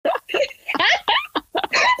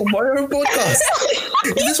on my own podcast.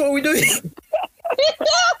 Is this what we're doing?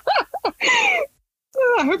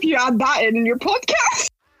 I hope you add that in your podcast.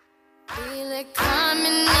 Feel it coming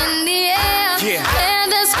in the air. Yeah. Hear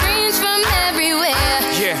the screams from everywhere.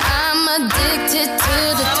 Yeah. I'm addicted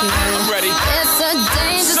to the thrill. I'm ready. It's a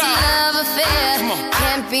dangerous love affair. Come on.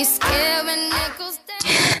 Can't be scared when it goes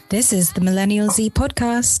down. This is the Millennial Z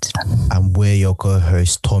podcast. And we're your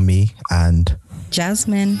co-hosts, Tommy and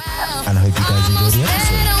Jasmine. I hope you guys enjoy the They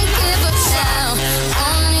episode. don't give a damn.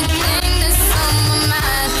 Only thing that's on my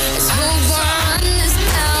mind is who's gonna run this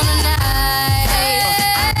town tonight.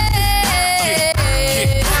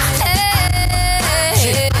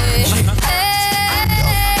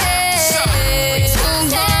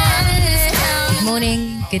 Good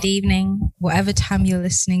morning, good evening, whatever time you're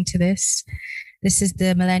listening to this. This is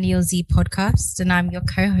the Millennial Z podcast, and I'm your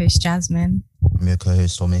co-host, Jasmine. I'm your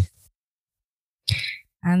co-host, Tommy.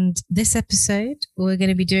 And this episode, we're going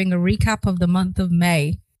to be doing a recap of the month of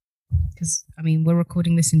May. Because, we're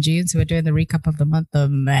recording this in June, so we're doing the recap of the month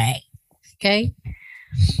of May. Okay?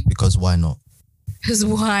 Because why not? Because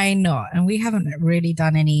why not? And we haven't really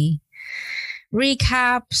done any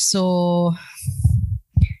recaps or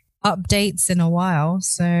updates in a while.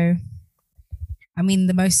 So,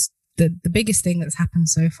 the biggest thing that's happened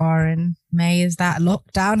so far in May is that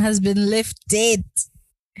lockdown has been lifted.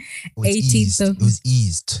 It was 18th eased. of- It was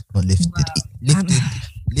eased, not lifted. Wow.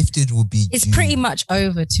 Lifted will be It's June. pretty much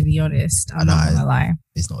over, to be honest. I'm I know, not gonna lie.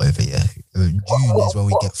 It's not over yet. June is when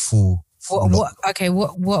we get full What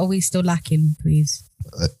are we still lacking, please?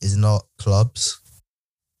 is not clubs.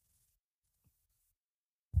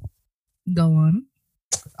 Go on.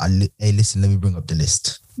 Hey, listen, let me bring up the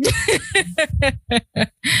list.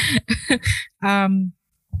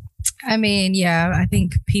 I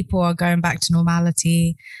think people are going back to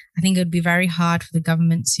normality. I think it would be very hard for the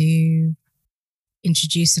government to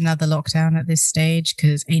introduce another lockdown at this stage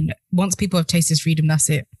because once people have tasted freedom, that's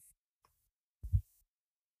it.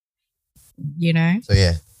 You know? So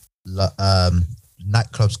yeah,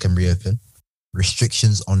 nightclubs can reopen.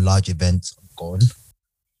 Restrictions on large events are gone.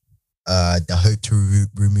 They hope to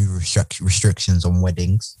remove restrictions on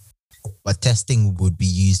weddings, but testing would be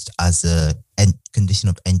used as a condition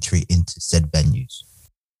of entry into said venues.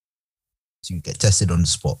 So you get tested on the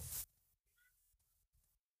spot.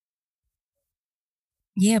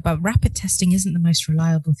 Yeah, but rapid testing isn't the most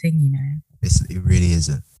reliable thing, you know. It really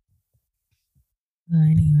isn't. Well,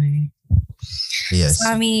 anyway. Yes.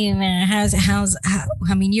 So, you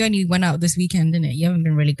only went out this weekend, didn't it? You haven't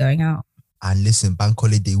been really going out. And listen, bank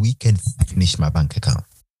holiday weekend finished my bank account.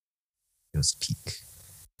 It was peak.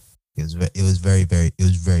 It was very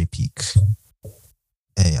peak.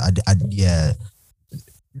 Hey, yeah.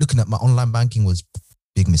 Looking at my online banking was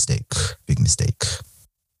big mistake.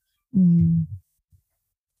 Mm.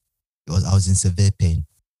 I was in severe pain.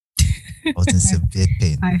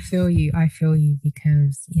 I feel you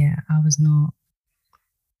because I was not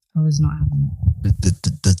having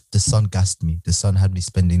it. The sun gassed me. The sun had me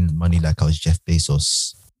spending money like I was Jeff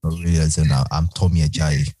Bezos. Not realizing now I'm Tommy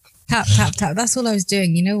Ajayi. Tap. That's all I was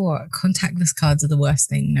doing. You know what? Contactless cards are the worst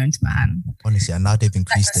thing known to man. Honestly, and now they've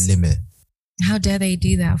increased the limit. How dare they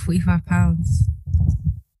do that? £45.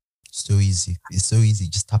 So easy. It's so easy.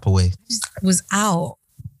 Just tap away. Just was out.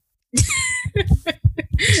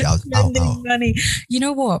 Out. Spending money. You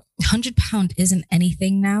know what? £100 isn't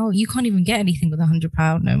anything now. You can't even get anything with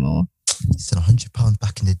 £100 no more. It's £100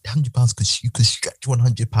 back in the £100 because you could stretch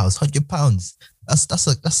 £100.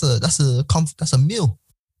 £100. That's a meal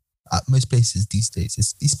at most places these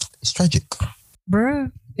days. It's tragic, Bruh,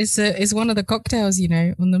 it's one of the cocktails,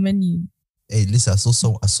 on the menu. Hey, listen, I saw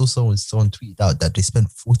someone tweet out that they spent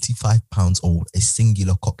 £45 on a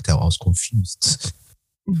singular cocktail. I was confused.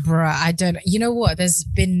 Bruh, I don't. You know what? There's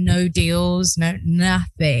been no deals, no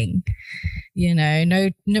nothing. No.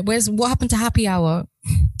 What happened to happy hour?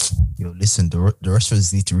 Yo, listen, the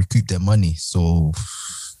restaurants need to recoup their money, so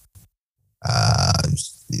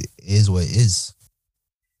it is what it is.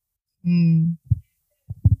 Mm.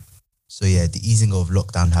 So yeah, the easing of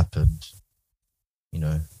lockdown happened.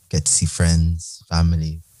 Get to see friends,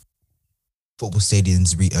 family. Football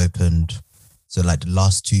stadiums reopened. So like the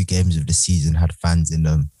last 2 games of the season had fans in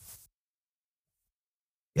them.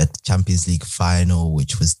 You had the Champions League final,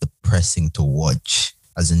 which was depressing to watch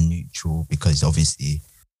as a neutral because obviously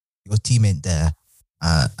your team ain't there.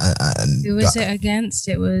 Who was it against?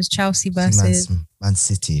 It was Chelsea versus Man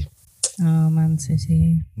City. Oh, Man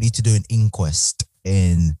City. Need to do an inquest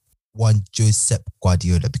in one Josep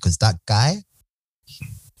Guardiola because that guy,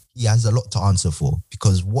 he has a lot to answer for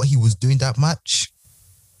because what he was doing that match,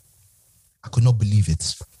 I could not believe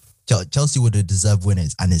it. Chelsea would have deserved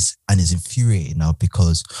winners, and it's infuriating now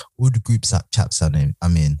because all the groups that chaps I'm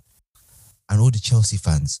in, and all the Chelsea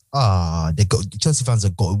fans, the Chelsea fans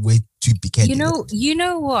have got way too big headed. You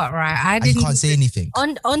know what, right? You can't say anything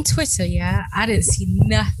on Twitter. Yeah, I didn't see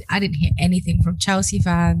nothing. I didn't hear anything from Chelsea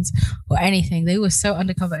fans or anything. They were so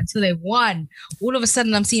undercover until they won. All of a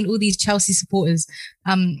sudden, I'm seeing all these Chelsea supporters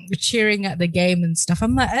cheering at the game and stuff.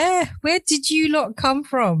 I'm like, where did you lot come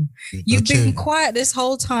from? You've been quiet this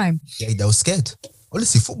whole time. Yeah, they were scared.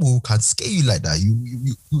 Honestly, football can scare you like that.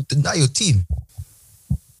 You deny your team.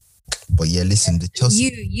 But yeah, listen, the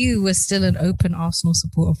Chelsea. You were still an open Arsenal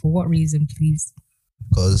supporter for what reason, please?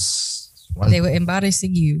 Because they were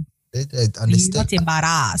embarrassing you. They You're not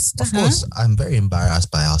embarrassed. Of course, I'm very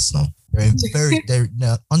embarrassed by Arsenal. They're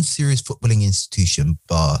an unserious footballing institution,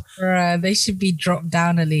 but they should be dropped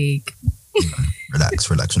down a league. Relax,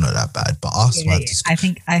 we're not that bad. But Arsenal, I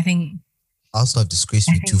think Arsenal have disgraced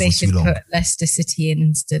me for too long. Put Leicester City in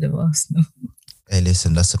instead of Arsenal. Hey,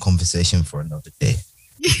 listen, that's a conversation for another day.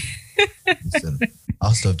 Listen,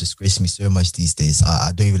 Arsenal have disgraced me so much these days.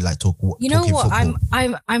 I don't even like talking. You know what?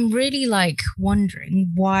 Football. I'm really like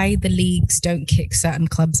wondering why the leagues don't kick certain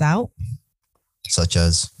clubs out. Such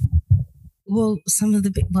as? Well, some of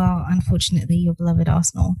the unfortunately, your beloved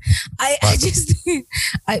Arsenal. I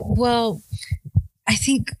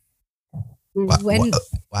think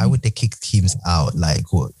why would they kick teams out?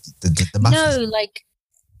 Like what?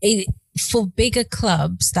 For bigger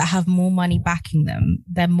clubs that have more money backing them,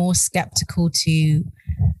 they're more skeptical to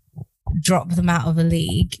drop them out of a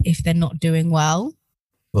league if they're not doing well.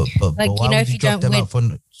 But if you don't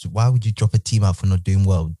win, why would you drop a team out for not doing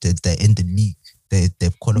well? They're in the league.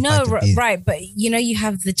 They've qualified. No, right, but you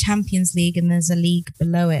have the Champions League and there's a league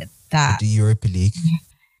below it that the Europa League.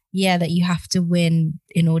 Yeah, that you have to win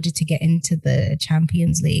in order to get into the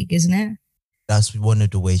Champions League, isn't it? That's one of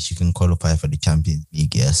the ways you can qualify for the Champions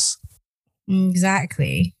League. Yes.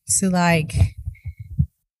 Exactly. So like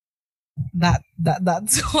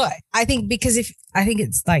that's what I think, because if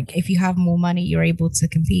you have more money, you're able to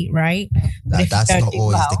compete, right? That's not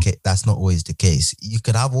always the case. You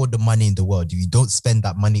can have all the money in the world. If you don't spend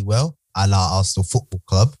that money well, a la Arsenal Football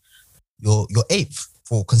Club, you're eighth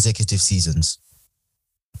for consecutive seasons.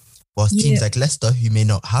 While teams like Leicester, who may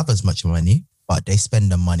not have as much money, but they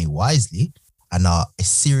spend the money wisely and are a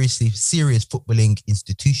serious footballing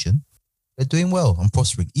institution, they're doing well and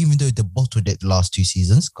prospering, even though they bottled it the last 2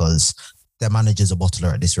 seasons because their manager's a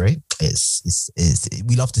bottler at this rate.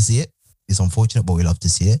 We love to see it. It's unfortunate, but we love to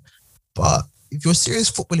see it. But if you're a serious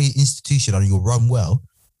footballing institution and you run well,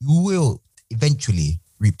 you will eventually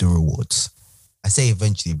reap the rewards. I say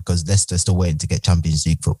eventually because Leicester's still waiting to get Champions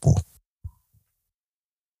League football.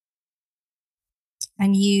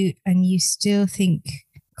 And you still think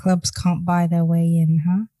clubs can't buy their way in,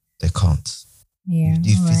 huh? They can't. Yeah,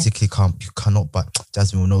 you physically can't. You cannot buy.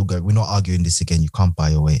 Jasmine, we're not arguing this again. You can't buy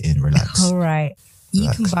your way in. Relax. All right, you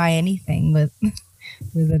can buy anything with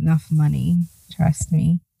enough money. Trust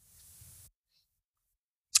me.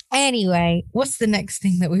 Anyway, what's the next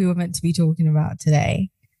thing that we were meant to be talking about today?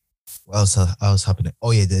 What else happening? Oh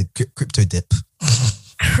yeah, the crypto dip.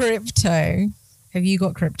 Crypto. Have you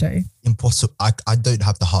got crypto? Impossible. I don't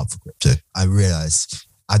have the heart for crypto. I realize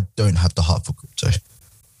I don't have the heart for crypto.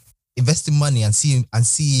 Investing money and seeing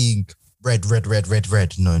red.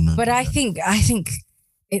 No. But I think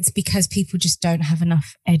it's because people just don't have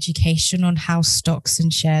enough education on how stocks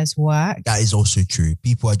and shares work. That is also true.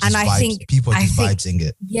 People are just vibing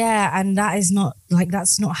it. Yeah, and that's not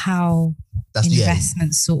how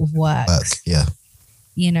investments sort of work. Yeah.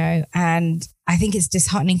 And I think it's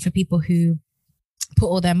disheartening for people who put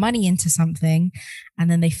all their money into something and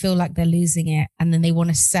then they feel like they're losing it and then they want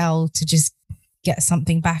to sell to just get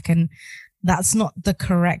something back, and that's not the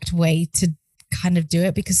correct way to kind of do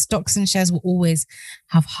it, because stocks and shares will always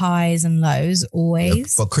have highs and lows, always. Yeah,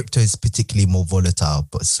 but crypto is particularly more volatile.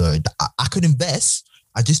 But so I could invest.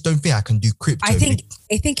 I just don't think I can do crypto. I think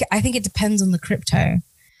it depends on the crypto,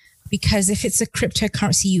 because if it's a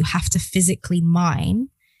cryptocurrency you have to physically mine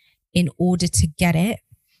in order to get it,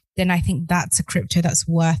 then I think that's a crypto that's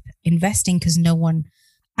worth investing because no one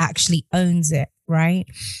actually owns it, right?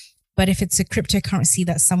 But if it's a cryptocurrency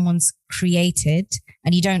that someone's created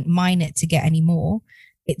and you don't mine it to get any more,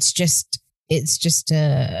 it's just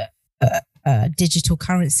a digital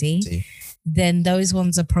currency, then those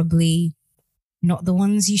ones are probably not the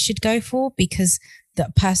ones you should go for, because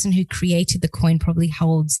the person who created the coin probably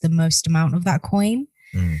holds the most amount of that coin.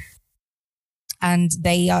 And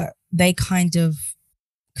they kind of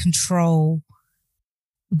control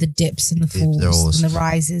the dips and the falls and the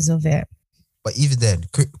rises of it. But even then,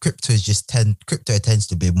 crypto tends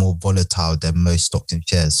to be more volatile than most stocks and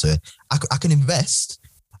shares. So I can invest.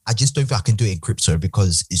 I just don't think I can do it in crypto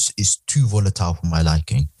because it's too volatile for my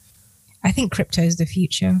liking. I think crypto is the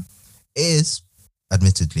future. It is.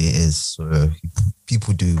 Admittedly, it is. So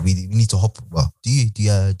people do. We need to hop. Well, do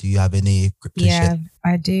you have any crypto? Yeah,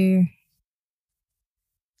 I do.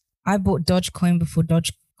 I bought Dogecoin before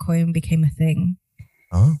Dogecoin became a thing.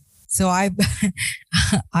 Oh. So I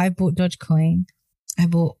bought Dogecoin.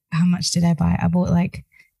 How much did I buy? I bought like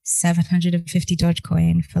 750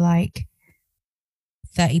 Dogecoin for like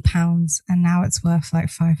 £30, and now it's worth like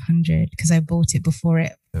 500 because I bought it before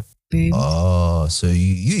it boomed. Oh, so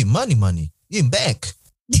you in money. You in bank.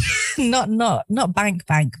 not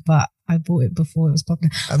bank, but I bought it before it was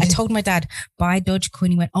popular. I told my dad, buy Dogecoin.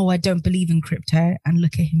 He went, oh, I don't believe in crypto. And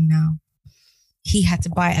look at him now. He had to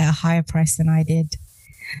buy it at a higher price than I did.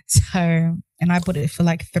 So, and I bought it for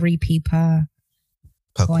like 3p per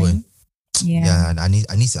coin. Yeah, and I need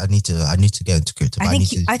to get into crypto.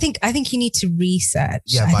 I think you need to research.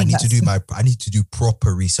 Yeah, but I need to do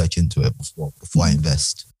proper research into it before I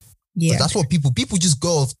invest. Yeah, that's what people just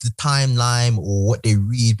go off the timeline or what they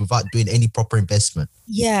read without doing any proper investment.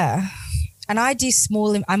 Yeah, and I do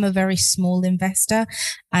I'm a very small investor,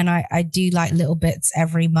 and I do like little bits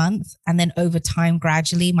every month, and then over time,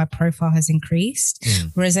 gradually, my profile has increased.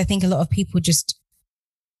 Whereas I think a lot of people just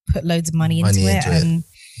put loads of money into it, and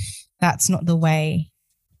that's not the way.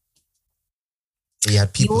 You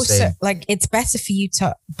had people saying, like, it's better for you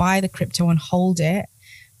to buy the crypto and hold it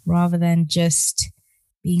rather than just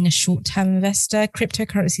being a short-term investor.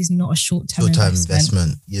 Cryptocurrency is not a short-term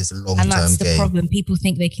investment. Yes, a long-term game. And that's the problem. People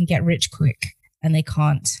think they can get rich quick and they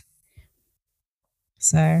can't.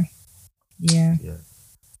 So, yeah.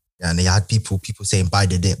 And they had people saying buy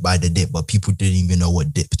the dip, but people didn't even know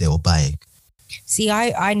what dip they were buying. See,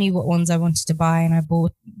 I knew what ones I wanted to buy and I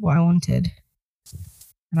bought what I wanted.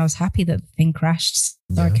 And I was happy that the thing crashed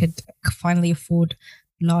so I could finally afford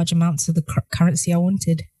large amounts of the currency I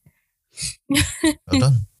wanted. Well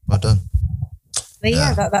done. But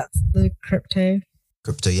that's the crypto.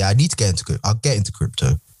 Yeah, I need to get into crypto. I'll get into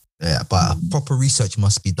crypto. Yeah, but proper research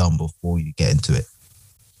must be done before you get into it.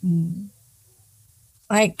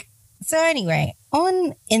 So anyway,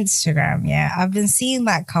 on Instagram, I've been seeing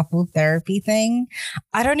that couple therapy thing.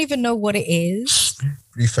 I don't even know what it is.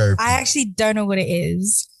 Blue therapy. I actually don't know what it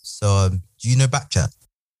is. So, do you know Backchat?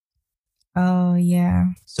 Oh yeah.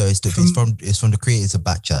 So it's from the creators of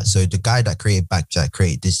Backchat. So the guy that created Backchat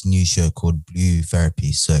created this new show called Blue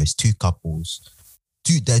Therapy. So it's two couples.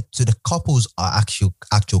 So the couples are actual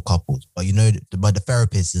couples, but but the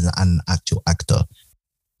therapist is an actual actor.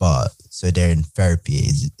 But so they're in therapy.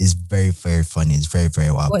 It's very, very funny. It's very,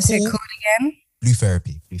 very wild. What's it called again? Blue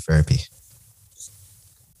Therapy.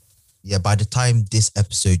 Yeah, by the time this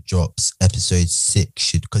episode drops, episode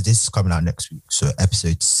 6 because this is coming out next week. So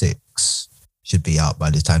episode 6 should be out by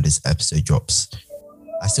the time this episode drops.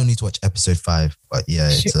 I still need to watch episode 5, but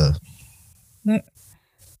it's a...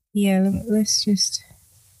 let's just...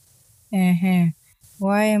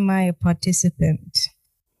 Why am I a participant?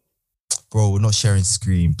 Bro, we're not sharing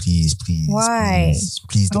screen, please. Why?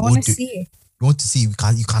 Please. I want to see it. You want to see? You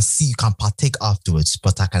can partake afterwards,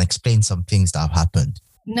 but I can explain some things that have happened.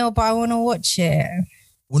 No, but I want to watch it.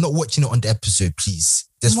 We're not watching it on the episode, please.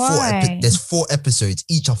 There's Why? There's 4 episodes,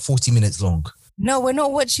 each are 40 minutes long. No, we're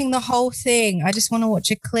not watching the whole thing. I just want to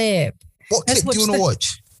watch a clip. What clip do you want to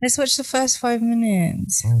watch? Let's watch the first 5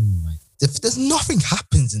 minutes. Oh my! If there's nothing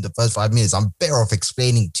happens in the first 5 minutes, I'm better off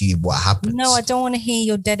explaining to you what happens. No, I don't want to hear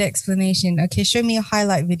your dead explanation. Okay, show me a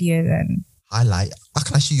highlight video then. Highlight? How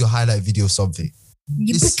can I show you a highlight video of something?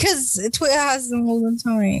 Because Twitter has them all the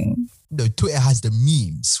time. No, Twitter has the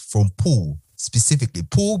memes from Paul, specifically.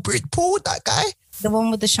 Paul, that guy? The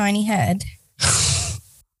one with the shiny head.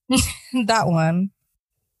 That one.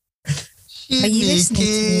 Are you listening to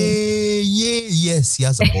me? Yes, he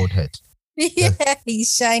has a bald head. Yeah,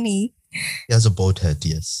 he's shiny. He has a bald head,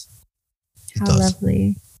 yes. How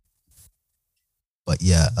lovely. But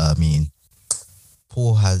yeah, I mean,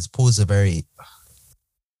 Paul's a very...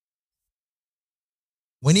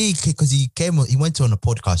 he went on a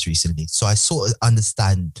podcast recently, so I sort of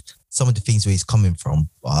understand some of the things where he's coming from.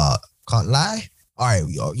 Can't lie. All right,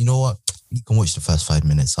 you know what? You can watch the first 5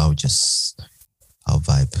 minutes. I'll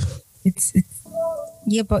vibe. It's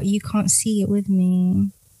but you can't see it with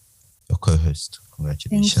me. Your co-host.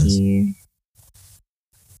 Congratulations. Thank you.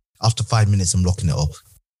 After 5 minutes, I'm locking it off.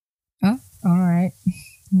 Oh, all right.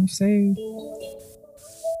 So.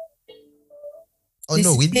 Oh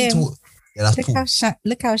no, we need to. Yeah, that's Paul.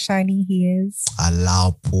 Look how shiny he is.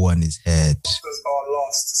 Allow Paul on his head.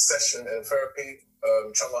 last session in therapy,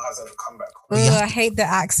 Trevor hasn't come back. I hate the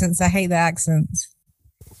accents.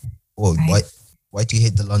 Oh, why do you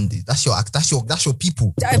hate the London? That's your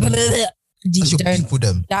people. That's your people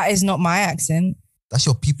them. That is not my accent. That's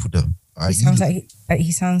your people them. All right,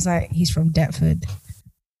 He sounds like he's from Deptford.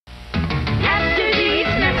 After these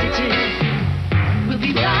messages, we'll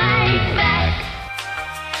be right back.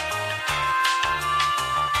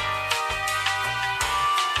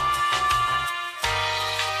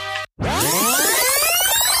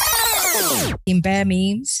 In bare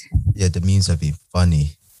memes. Yeah, the memes have been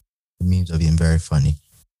funny. The memes have been very funny.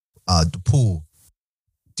 The pool.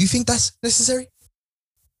 Do you think that's necessary?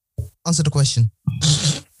 Answer the question.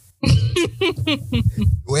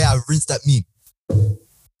 The way I rinsed that meme.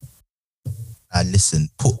 Listen,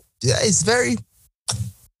 pool. Yeah, it's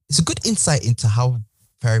a good insight into how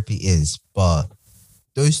therapy is, but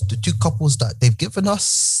the two couples that they've given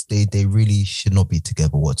us, they really should not be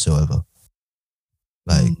together whatsoever.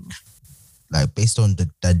 Like based on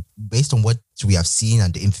what we have seen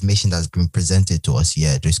and the information that's been presented to us,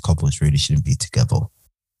 yeah, those couples really shouldn't be together.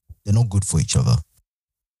 They're not good for each other.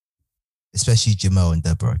 Especially Jamel and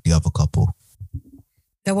Deborah, the other couple.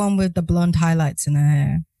 The one with the blonde highlights in her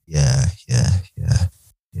hair. Yeah. Yeah.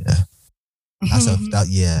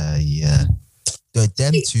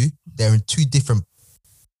 Them two, they're in two different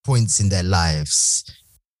points in their lives.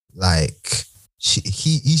 Like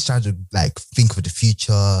he's trying to like think of the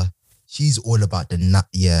future. She's all about the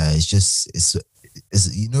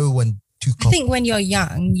it's you know when two couples. I think when you're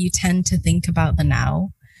young, you tend to think about the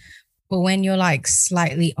now. But when you're like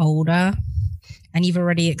slightly older and you've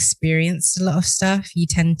already experienced a lot of stuff, you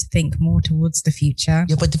tend to think more towards the future.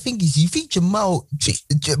 Yeah, but the thing is, you think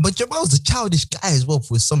but Jamal's a childish guy as well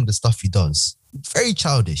for some of the stuff he does. Very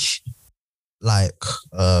childish. Like,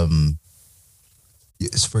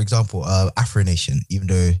 for example, Afro Nation, even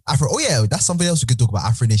though that's something else we could talk about,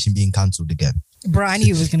 Afro Nation being cancelled again. Bro, I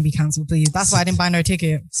knew it was going to be cancelled, please. That's why I didn't buy no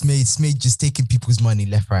ticket. Smade just taking people's money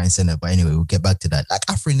left, right, and center. But anyway, we'll get back to that. Like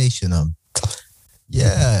Afro Nation,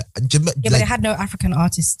 yeah. But it had no African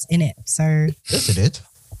artists in it, so. Yes, it did.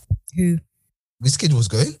 Who? Wizkid was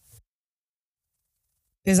going.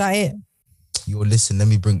 Is that it? Listen, let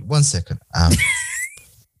me bring 1 second.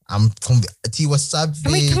 Tiwa Savage.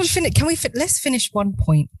 Can we let's finish one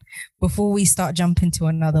point before we start jumping to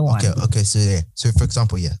another one. Okay. So for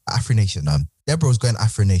example, Afro Nation. Deborah was going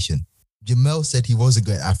Afro Nation. Jamel said he wasn't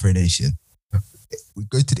going Afro Nation. We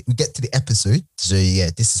get to the episode. So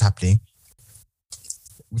this is happening.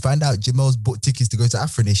 We find out Jamel's bought tickets to go to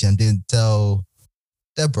Afro Nation and didn't tell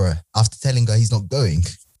Deborah after telling her he's not going.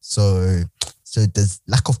 So there's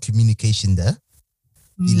lack of communication there.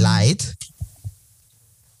 He lied.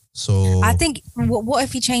 So I think what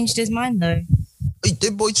if he changed his mind though?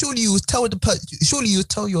 But surely you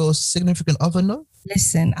tell your significant other no?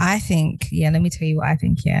 Listen, I think, let me tell you what I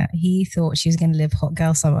think, He thought she was going to live hot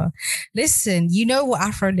girl summer. Listen, you know what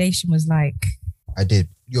Afro Nation was like. I did.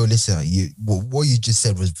 Listen, what you just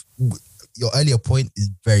said was, your earlier point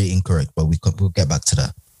is very incorrect, but we'll get back to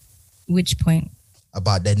that. Which point?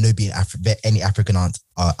 About there no being any African artists.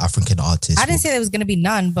 I didn't say there was going to be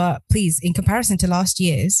none, but please, in comparison to last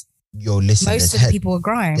year's, listen, most of the people were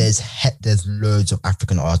grime. There's loads of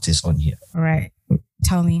African artists on here. All right,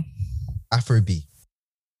 tell me. Afro B,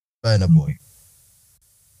 Burna Boy,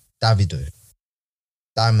 Davido,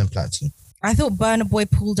 Diamond Platinum. I thought Burna Boy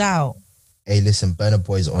pulled out. Hey, listen, Burna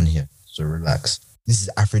Boy is on here, so relax. This is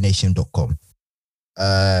afronation.com.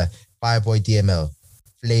 Fireboy DML,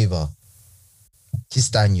 Flavor, Kiss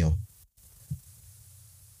Daniel.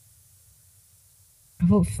 I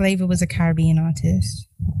thought Flavor was a Caribbean artist.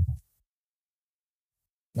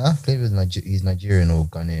 Nah, Flavor is he's Nigerian or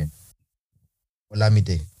Ghanaian.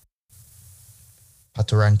 Olamide,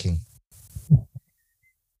 Pato Ranking,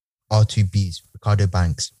 R2Bs, Ricardo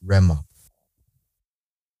Banks, Rema.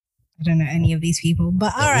 I don't know any of these people,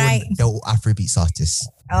 but all right. They're all Afrobeats artists.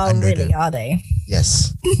 Oh, really? Are they?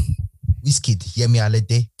 Yes. Wizkid, Yemi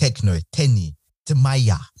Alade, Techno, Tenny,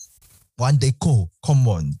 Timaya, One Day Cole. Come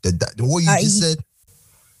on. What you just said.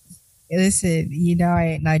 Listen, I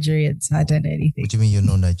ain't Nigerian, so I don't know anything. What do you mean you're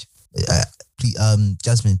not Nigerian? Please,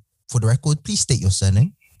 Jasmine, for the record, please state your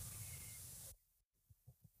surname.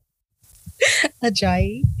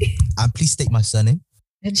 Ajayi. And please state my surname.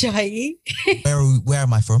 Ajayi. Where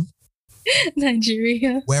am I from?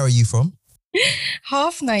 Nigeria. Where are you from?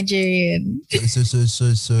 Half Nigerian.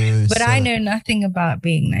 So. But I know nothing about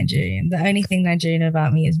being Nigerian. The only thing Nigerian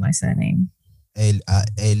about me is my surname. Hey,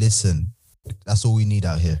 listen. That's all we need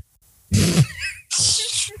out here.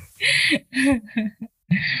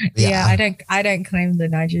 Yeah, I don't claim the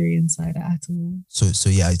Nigerian side at all. So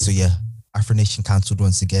yeah. Afro Nation cancelled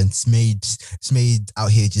once again. It's made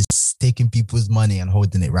out here just taking people's money and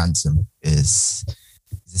holding it ransom. It's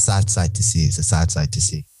a sad sight to see. It's a sad sight to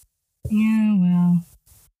see. Yeah, well,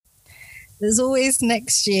 there's always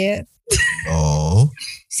next year. Oh.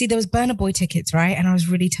 See, there was Burna Boy tickets, right? And I was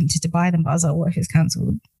really tempted to buy them, but I was like, what if it's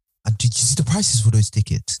cancelled? And did you see the prices for those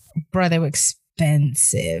tickets? Bro, they were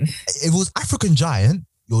expensive. It was African Giant.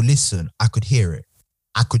 Yo, listen, I could hear it.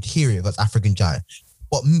 It was African Giant.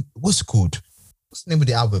 But what's it called? What's the name of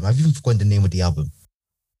the album? I've even forgotten the name of the album.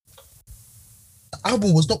 The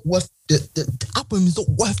album was not worth the album is not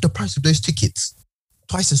worth the price of those tickets.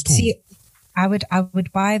 Twice as tall. See, I would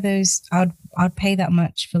buy those. I'd pay that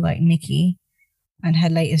much for like Nicki and her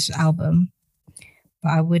latest album,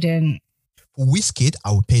 but I wouldn't. For Wizkid,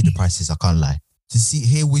 I would pay the prices. I can't lie. To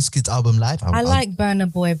hear Wizkid's album live, I like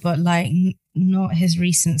Burna Boy, but like not his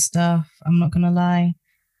recent stuff. I'm not gonna lie.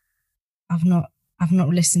 I've not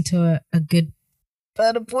listened to a good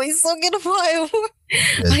Burna Boy song in a while.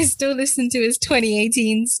 Yes. I still listen to his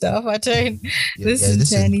 2018 stuff. I don't listen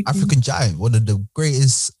to anything. African Giant, one of the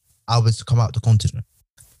greatest albums to come out the continent.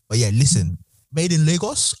 But yeah, listen, Made in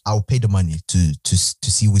Lagos, I'll pay the money to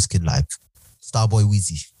see Wizkid live. Starboy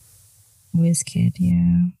Weezy. Wizkid,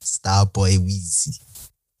 yeah. Starboy Weezy.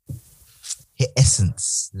 Hit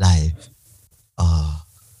Essence live.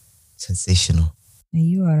 Sensational. Are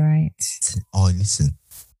you all right? Oh, listen.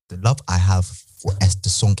 The love I have for the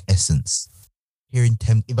song Essence. Hearing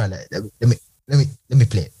if I like, let me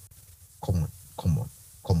play it. Come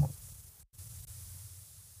on.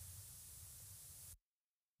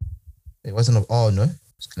 It wasn't. Oh no.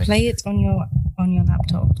 Play it on your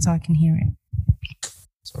laptop so I can hear it.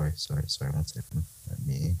 Sorry. 1 second. Let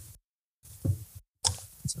me.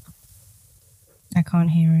 I can't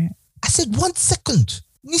hear it. I said 1 second.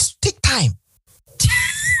 It needs to take time.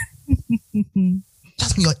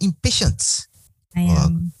 Trust me, you're impatient. I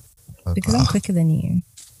am. Because I'm quicker than you.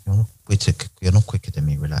 You're not quicker than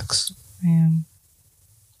me. Relax. I am.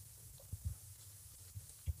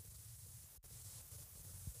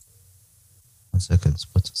 One second.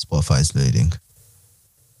 Spotify is loading.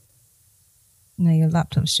 No, your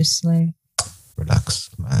laptop's just slow. Relax.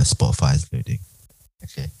 Spotify is loading.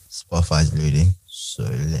 Okay. Spotify is loading. So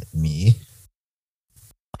let me.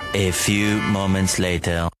 A few moments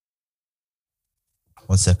later.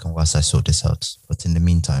 1 second whilst I sort this out. But in the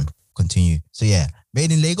meantime, continue. So yeah,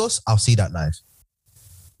 Made in Lagos, I'll see that live.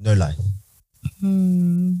 No lie.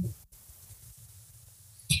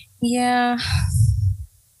 Yeah.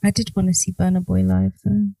 I did want to see Burna Boy live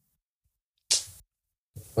though.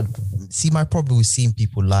 But see, my problem with seeing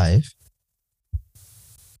people live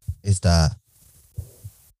is that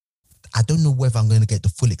I don't know whether I'm going to get the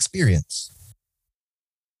full experience.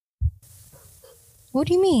 What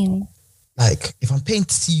do you mean? Like, if I'm paying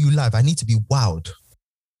to see you live, I need to be wowed.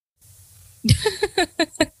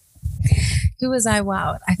 Who was I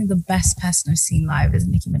wowed? I think the best person I've seen live is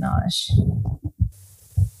Nicki Minaj.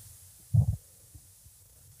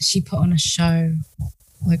 She put on a show,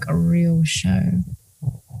 like a real show.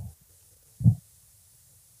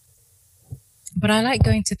 But I like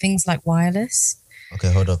going to things like Wireless.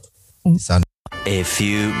 Okay, hold up. A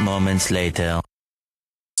few moments later.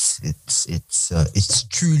 It's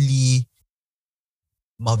truly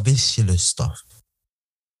marvelous stuff.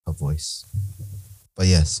 Her voice. But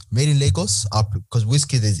yes, Made in Lagos, because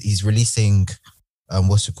Wizkid he's releasing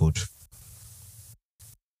what's it called?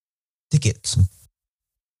 Tickets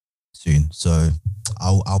soon. So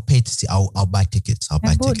I'll pay to see. I'll buy tickets. I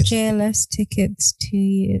bought JLS tickets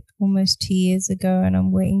almost 2 years ago, and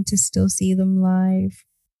I'm waiting to still see them live.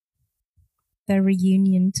 Their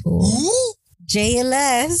reunion tour. Ooh?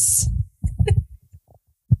 JLS.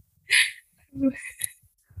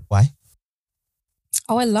 Why?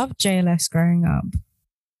 Oh, I loved JLS growing up.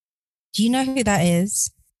 Do you know who that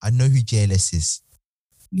is? I know who JLS is.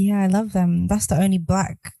 Yeah, I love them. That's the only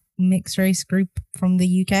black mixed race group from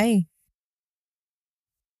the UK.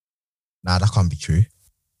 Nah, that can't be true.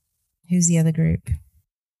 Who's the other group?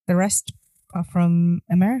 The rest are from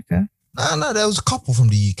America. Nah, there was a couple from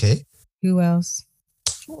the UK. Who else?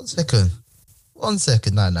 1 second. Nah.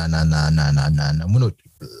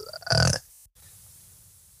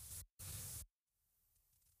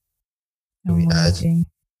 We're not.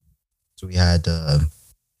 We had. No.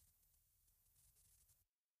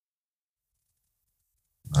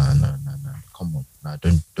 Come on. Nah,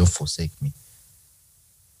 don't forsake me.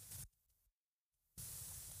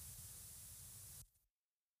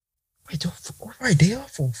 Wait, right, they are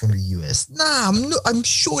from the US. Nah, I'm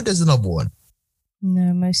sure there's another one.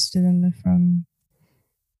 No, most of them are from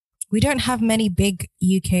We don't have many big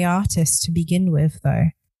UK artists to begin with,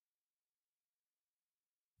 though.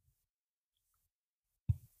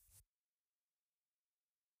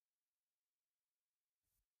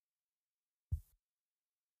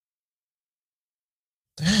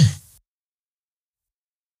 I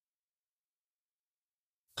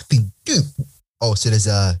think, dude. Oh, so there's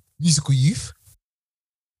a musical youth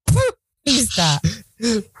Who's that?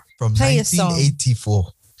 from Play a song.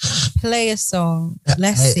 1984. Play a song.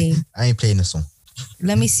 Let's see. I ain't playing a song.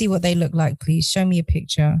 Let me see what they look like, please. Show me a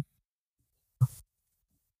picture.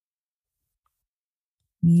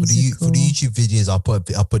 Musical. For the YouTube videos, I'll put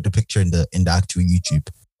the picture in the actual YouTube.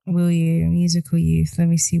 Will you? Musical youth. Let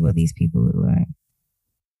me see what these people look like.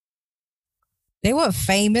 They weren't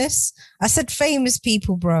famous. I said famous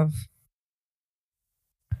people, bruv.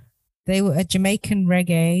 They were a Jamaican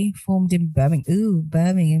reggae formed in Birmingham.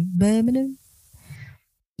 Birmingham.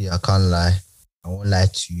 Yeah, I can't lie. I won't lie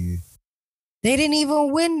to you. They didn't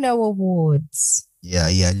even win no awards. Yeah.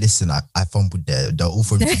 Listen, I fumbled there. They're all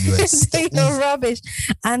from the US. They were rubbish.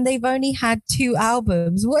 And they've only had 2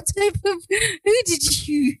 albums. What type of... Who did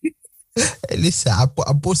you... Hey, listen, I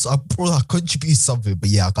contributed something, but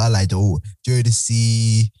yeah, I can't lie.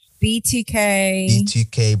 Jodeci,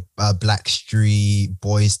 B2K, Blackstreet,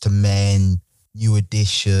 Boys to Men, New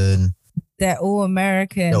Edition. They're all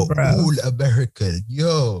American, They're bro. all American.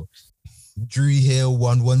 Yo, Drew Hill,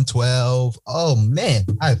 112. Oh man,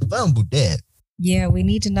 I fumbled that. Yeah, we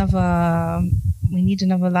need another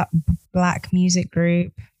black music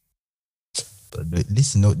group. But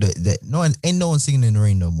listen, no one singing in the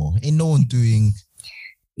rain no more. Ain't no one doing.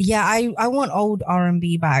 Yeah, I want old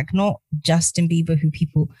R&B back, not Justin Bieber, who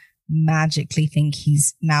people magically think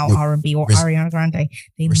he's now R&B, or Ariana Grande.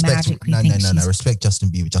 They magically think she's... No. Respect Justin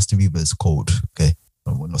Bieber. Justin Bieber is cold. Okay,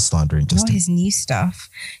 we're not slandering Justin. Not his new stuff.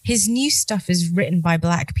 His new stuff is written by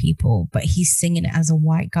black people, but he's singing it as a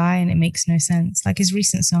white guy, and it makes no sense. Like his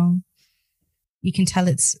recent song, you can tell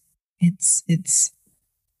it's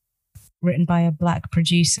written by a black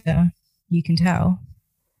producer. You can tell.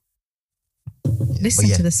 Listen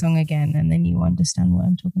to the song again, and then you understand what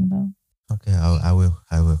I'm talking about. Okay, I will.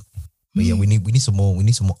 But yeah, we need some more.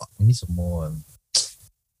 Listen, we need some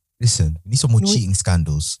more cheating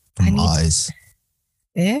scandals from artists.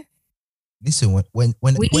 Yeah. Listen, when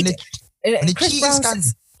the Chris cheating Brown scandal.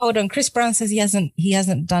 says, hold on, Chris Brown says he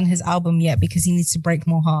hasn't done his album yet because he needs to break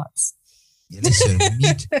more hearts. Yeah, listen, we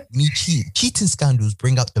need cheating scandals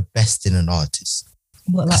bring out the best in an artist.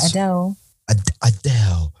 What, like Adele?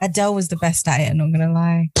 Adele. Adele was the best at it, I'm not gonna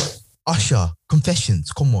lie. Usher,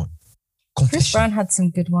 Confessions, come on. Confessions. Chris Brown had some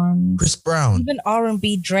good ones. Chris Brown. Even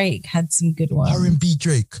R&B Drake had some good ones. R&B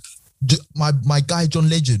Drake. My guy John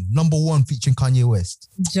Legend, #1 featuring Kanye West.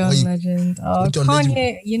 John Legend. Oh, John Kanye.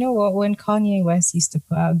 Legend. You know what? When Kanye West used to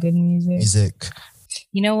put out good music.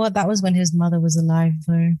 You know what? That was when his mother was alive,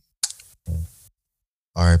 though.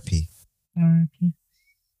 R.I.P. R.I.P.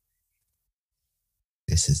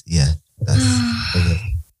 This is that's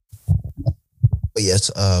okay. But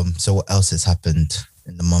yes, so what else has happened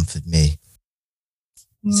in the month of May?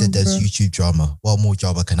 You said there's YouTube drama. What more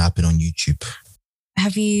drama can happen on YouTube?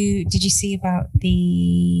 Did you see about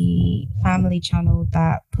the family channel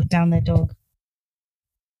that put down their dog?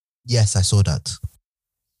 Yes, I saw that.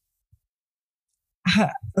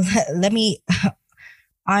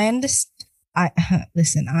 I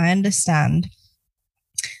understand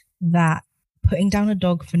that putting down a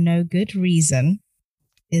dog for no good reason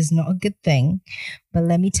is not a good thing. But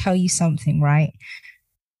let me tell you something, right?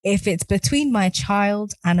 If it's between my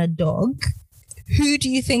child and a dog, who do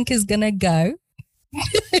you think is going to go?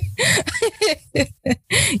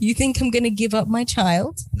 You think I'm going to give up my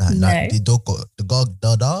child? No. The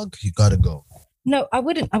dog, you gotta go. No, I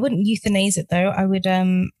wouldn't euthanize it though. I would give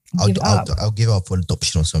it up. I'll give it up for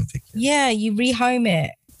adoption or something. Yeah, you rehome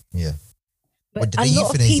it. Yeah. But did they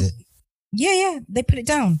euthanize it? Yeah, they put it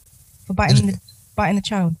down for biting the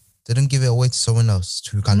child. They don't give it away to someone else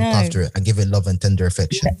who can look after it and give it love and tender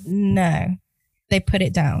affection. No, they put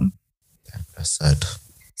it down. Yeah, that's sad.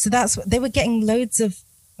 So that's what they were getting loads of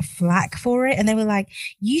flack for it, and they were like,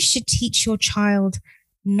 "You should teach your child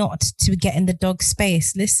not to get in the dog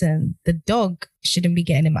space." Listen, the dog shouldn't be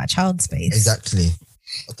getting in my child's space. Exactly.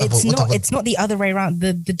 It's not the other way around.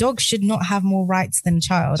 The dog should not have more rights than a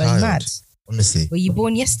child. Are you mad? Honestly. Were you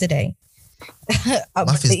born yesterday?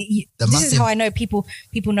 This is how I know people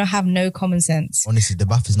have no common sense. Honestly, the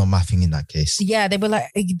math is not mathing in that case. Yeah, they were like,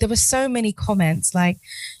 there were so many comments like,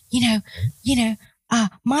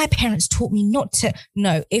 my parents taught me not to.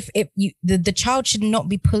 No, if the child should not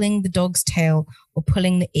be pulling the dog's tail or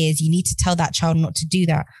pulling the ears. You need to tell that child not to do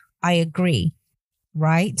that. I agree.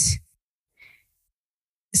 right?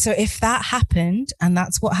 So if that happened, and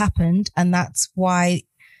that's what happened, and that's why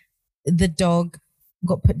the dog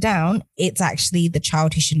got put down, it's actually the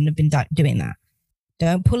child who shouldn't have been doing that.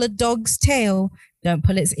 Don't pull a dog's tail. Don't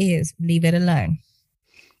pull its ears. Leave it alone.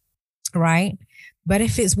 Right? But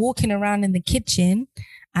if it's walking around in the kitchen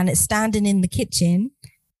and it's standing in the kitchen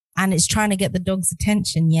and it's trying to get the dog's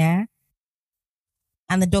attention, yeah,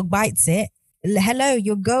 and the dog bites it, hello,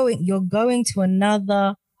 you're going to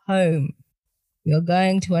another home. You're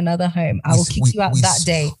going to another home. I will kick you out that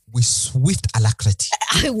day. With swift alacrity.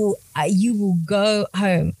 You will go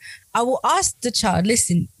home. I will ask the child,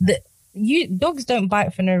 listen, dogs don't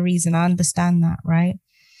bite for no reason. I understand that, right?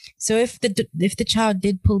 So if the child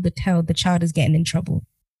did pull the tail, the child is getting in trouble.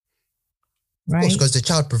 Right? Of course, because the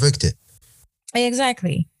child provoked it.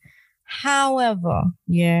 Exactly. However,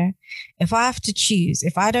 yeah, if I have to choose,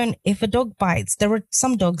 if a dog bites, there are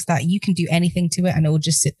some dogs that you can do anything to it and it will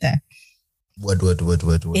just sit there.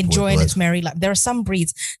 Enjoying its merry life. There are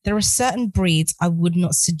certain breeds I would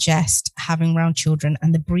not suggest having around children.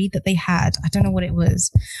 And the breed that they had, I don't know what it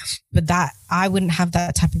was, but that I wouldn't have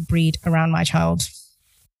that type of breed around my child.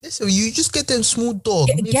 So you just get them small dog.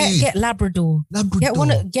 Get Labrador.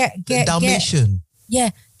 Get Dalmatian.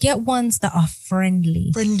 Get ones that are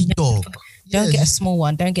friendly. Friendly dog. Don't get a small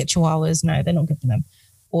one. Don't get Chihuahuas. No, they're not good for them.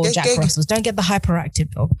 Or Jack Russells. Don't get the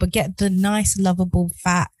hyperactive dog, but get the nice, lovable,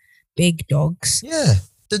 fat, big dogs. Yeah.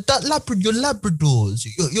 Your Labradors,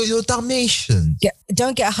 your Dalmatians.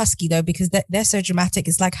 Don't get a husky though, because they're so dramatic.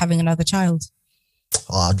 It's like having another child.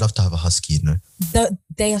 Oh, I'd love to have a husky, you know.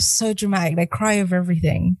 They are so dramatic. They cry over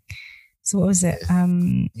everything. So what was it?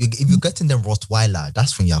 If you're getting them Rottweiler,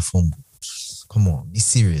 that's when you're fumble. Come on, be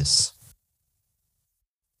serious.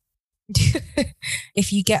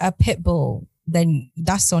 If you get a pit bull, then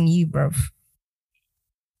that's on you, bruv.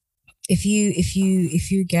 If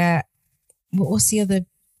you get, what's the other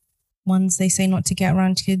ones they say not to get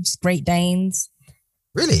around kids? Great Danes.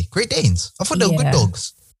 Really? Great Danes? I thought they were good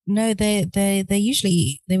dogs. No, they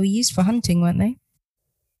were used for hunting, weren't they?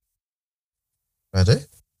 Are they?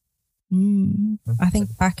 I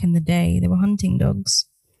think back in the day they were hunting dogs.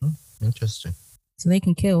 Interesting. So they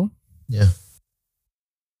can kill. Yeah.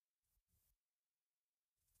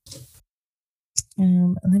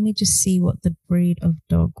 Let me just see what the breed of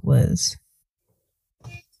dog was.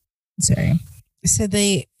 Sorry. So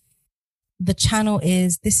the channel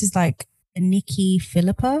is, this is like Nikki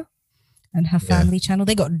Philippa and her family channel.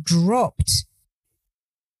 They got dropped.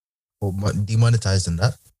 Or demonetized and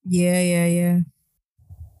that? Yeah.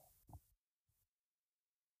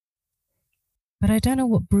 But I don't know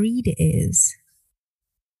what breed it is.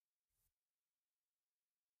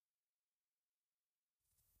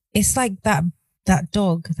 It's like that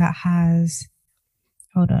dog that has,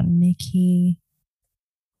 hold on, Nikki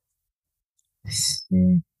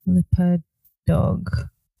Philippa dog.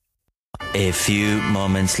 A few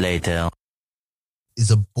moments later. Is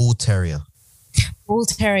a bull terrier. Bull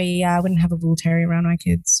terrier, yeah. I wouldn't have a bull terrier around my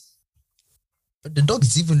kids. But the dog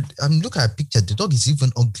is even, look at a picture, the dog is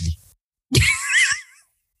even ugly.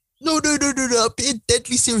 No, I'm being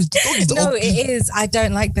deadly serious. The dog is ugly. It is. I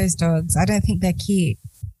don't like those dogs. I don't think they're cute.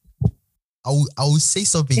 I will say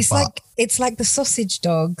something. It's like the sausage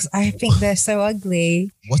dogs. I think they're so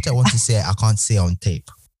ugly. What I want to say, I can't say on tape.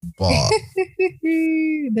 But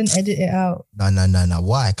then edit it out. No.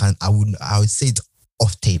 Why I would say it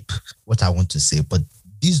off tape. What I want to say, but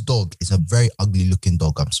this dog is a very ugly looking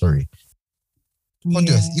dog. I'm sorry.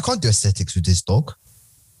 You can't do aesthetics with this dog.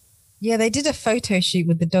 Yeah, they did a photo shoot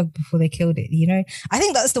with the dog before they killed it, you know? I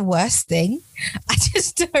think that's the worst thing. I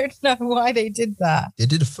just don't know why they did that. They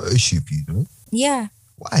did a photo shoot, you know? Yeah.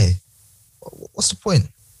 Why? What's the point?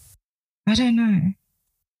 I don't know.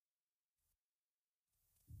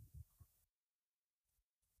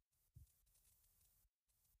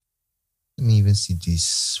 Let me even see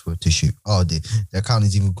this photo shoot. Oh, the account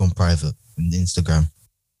is even gone private on Instagram.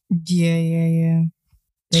 Yeah.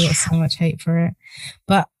 They get so much hate for it.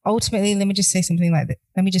 But ultimately, let me just say something like that.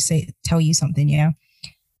 Let me just tell you something, yeah?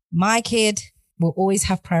 My kid will always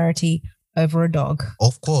have priority over a dog.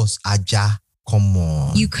 Of course, Aja, come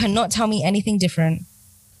on. You cannot tell me anything different.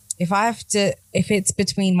 If it's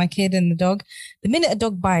between my kid and the dog, the minute a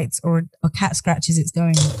dog bites or a cat scratches, it's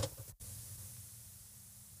going.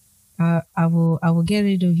 I will get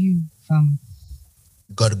rid of you, fam.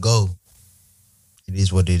 Gotta go. It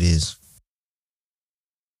is what it is.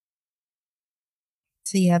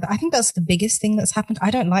 So yeah, I think that's the biggest thing that's happened.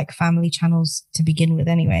 I don't like family channels to begin with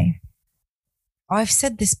anyway. I've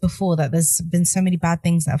said this before that there's been so many bad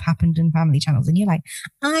things that have happened in family channels, and you're like,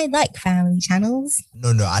 I like family channels.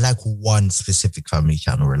 No, I like one specific family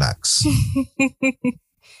channel. Relax.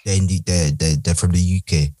 They're from the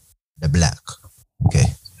UK. They're black. Okay.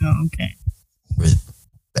 Oh, okay.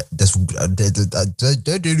 That's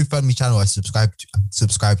the only family channel I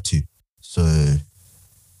subscribe to. So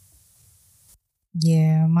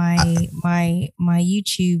yeah, my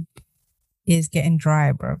YouTube is getting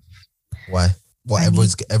dry, bro. Why? What?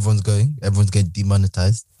 Everyone's getting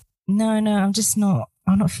demonetized. No,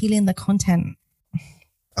 I'm not feeling the content.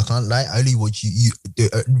 I can't lie. I only watch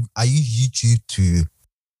I use YouTube to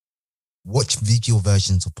watch video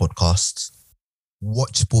versions of podcasts,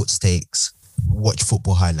 watch sports takes, watch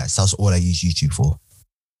football highlights. That's all I use YouTube for.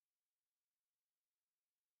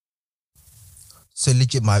 So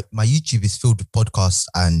legit, my YouTube is filled with podcasts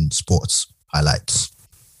and sports highlights.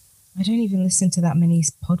 I don't even listen to that many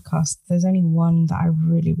podcasts. There's only one that I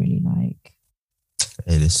really, really like.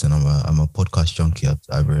 Hey, listen, I'm a podcast junkie.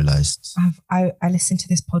 I've realized. I listened to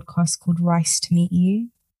this podcast called Rice to Meet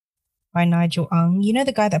You by Nigel Ung. You know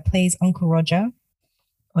the guy that plays Uncle Roger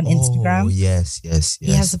on Instagram? Oh, yes.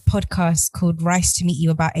 He has a podcast called Rice to Meet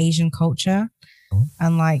You about Asian culture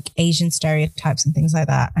and like Asian stereotypes and things like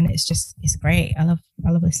that. And it's great. I love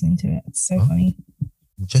listening to it. It's so funny.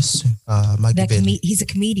 Just he's a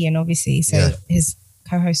comedian, obviously. So his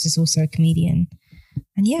co-host is also a comedian.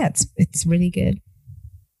 And yeah, it's really good.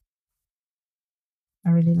 I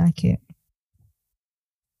really like it.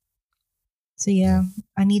 So yeah,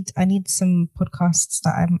 I need some podcasts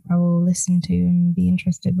that I will listen to and be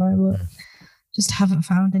interested by, but just haven't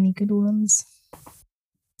found any good ones.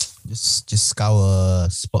 Just scour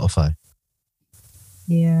Spotify.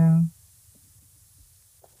 Yeah,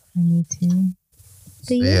 I need to.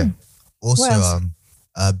 So yeah. Also,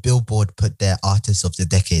 Billboard put their Artist of the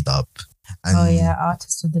Decade up. And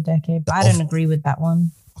Artist of the Decade. But I don't agree with that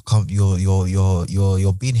one.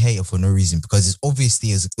 You're being hated for no reason, because it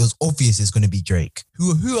was obvious it's going to be Drake.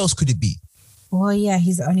 Who else could it be? Well, yeah,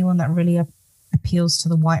 he's the only one that really appeals to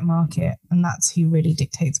the white market, and that's who really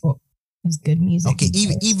dictates what is good music. Okay,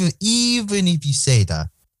 even if you say that,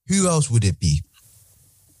 who else would it be?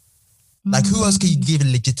 Like, who else can you give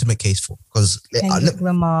a legitimate case for? Because Kendrick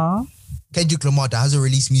Lamar that hasn't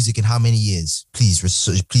released music in how many years? Please.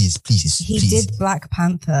 He did Black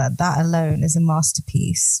Panther. That alone is a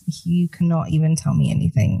masterpiece. You cannot even tell me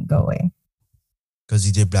anything. Go away. Because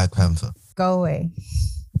he did Black Panther. Go away.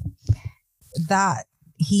 That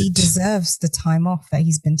he deserves the time off that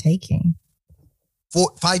he's been taking.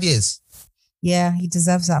 5 years. Yeah, he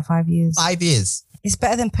deserves that 5 years. 5 years. It's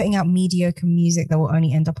better than putting out mediocre music that will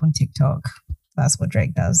only end up on TikTok. That's what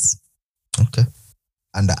Drake does. Okay.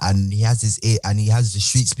 And he has the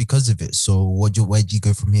streets because of it. So where do you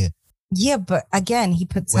go from here? Yeah, but again, he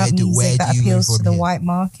puts out music that appeals to the white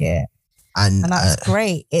market. And that's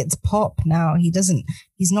great. It's pop now.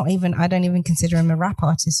 He's not even, I don't even consider him a rap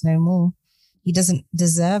artist no more. He doesn't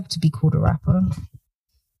deserve to be called a rapper,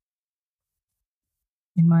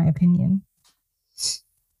 in my opinion.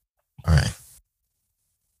 All right.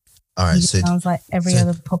 He sounds like every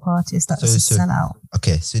other pop artist that's a sellout.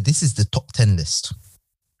 Okay, so this is the top 10 list.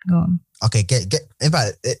 Go on. Okay, in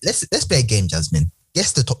fact, let's play a game, Jasmine.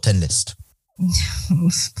 Guess the top 10 list.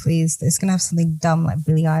 Please, it's gonna have something dumb like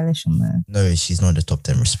Billie Eilish on there. No, she's not in the top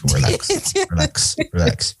 10. Relax.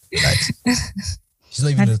 She's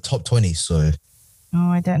not even in the top 20. So. Oh,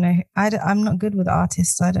 I don't know. I'm not good with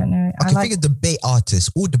artists. I don't know. Okay, think of debate artists.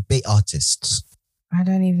 All debate artists. I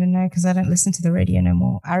don't even know because I don't listen to the radio no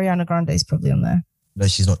more. Ariana Grande is probably on there. No,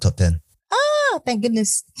 she's not top 10. Ah, thank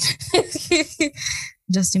goodness.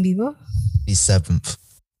 Justin Bieber? He's 7th.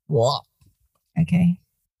 What? Okay.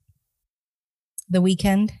 The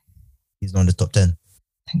Weeknd? He's not in the top 10.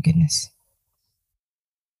 Thank goodness.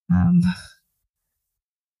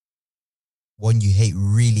 One you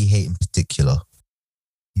really hate in particular.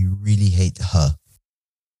 You really hate her.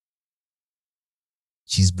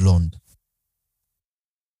 She's blonde.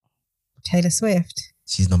 Taylor Swift.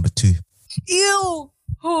 She's number 2. Ew.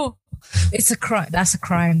 Oh. It's a crime. That's a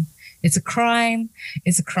crime. It's a crime.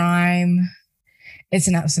 It's a crime. It's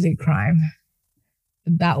an absolute crime.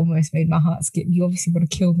 That almost made my heart skip. You obviously want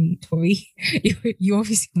to kill me, Tori. You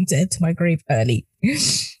obviously want to enter my grave early.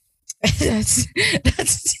 That's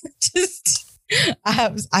just...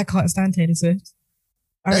 I can't stand Taylor Swift.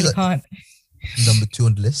 I really can't. Number 2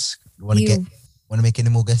 on the list. You want to make any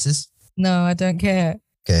more guesses? No, I don't care.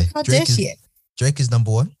 Okay. How dare she? Drake is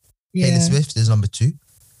number 1. Yeah. Taylor Swift is number 2.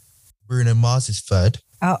 Bruno Mars is 3rd.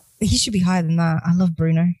 Oh, he should be higher than that. I love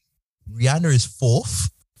Bruno. Rihanna is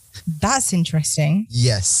 4th. That's interesting.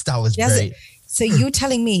 Yes, that was great. So you're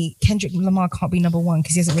telling me Kendrick Lamar can't be number one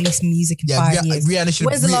because he hasn't released music in 5 years? Rihanna should.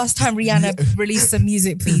 When's the last time Rihanna released some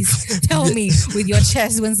music? Please tell me with your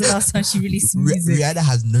chest. When's the last time she released some music? Rihanna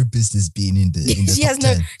has no business being in the. She top has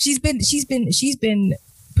no. 10. She's been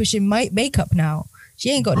pushing makeup now.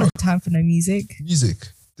 She ain't got no time for no music. Music.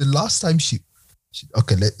 The last time she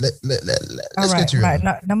okay. Let's get to right.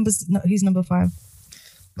 No, numbers. No, who's number 5?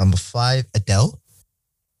 Number 5, Adele.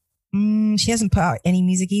 She hasn't put out any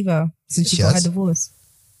music either since she got her divorce.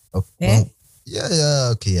 Oh, well,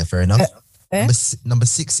 yeah. Okay, yeah, fair enough. Number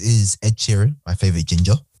 6 is Ed Sheeran, my favorite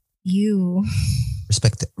ginger. You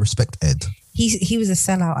respect Ed. He was a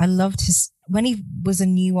sellout. I loved his when he was a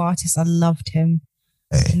new artist. I loved him.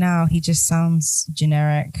 Hey. Now he just sounds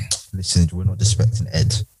generic. Listen, we're not disrespecting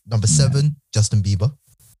Ed. Number 7, Justin Bieber.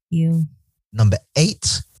 You. Number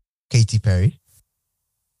 8, Katy Perry.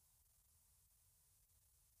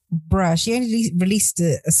 Bruh, she only released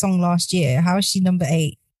a song last year. How is she number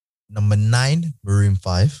 8? Number 9, Maroon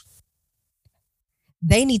 5.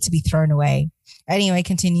 They need to be thrown away. Anyway,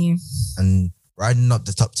 continue. And riding up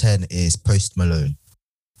the top 10 is Post Malone.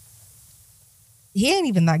 He ain't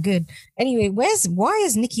even that good. Anyway, why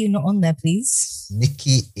is Nicki not on there, please?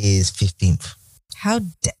 Nicki is 15th.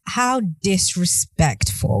 How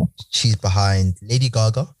disrespectful. She's behind Lady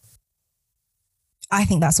Gaga. I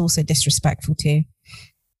think that's also disrespectful too.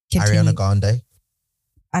 Continue. Ariana Grande.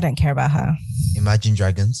 I don't care about her. Imagine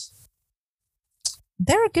Dragons.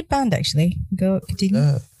 They're a good band, actually. Go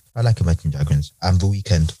continue. I like Imagine Dragons. And The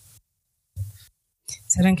Weeknd.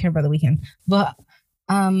 So I don't care about The Weeknd. But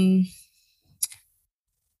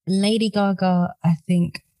Lady Gaga, I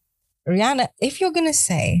think. Rihanna, if you're going to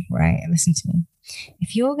say, right, listen to me.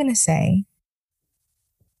 If you're going to say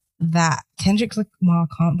that Kendrick Lamar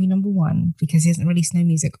can't be number 1 because he hasn't released no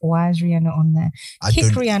music, why is Rihanna on there?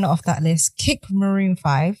 Kick Rihanna off that list. Kick Maroon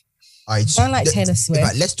 5. All right, don't like Taylor Swift.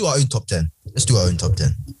 Right, let's do our own top 10.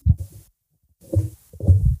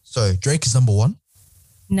 So Drake is number 1.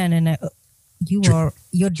 No. You're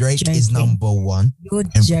Drake joking. is number 1. You're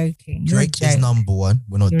joking. Drake is number 1.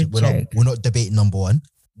 We're not debating number 1.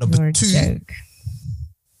 Number 2.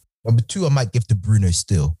 Number 2, I might give to Bruno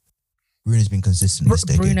still. Bruno's been consistent this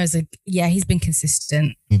decade. He's been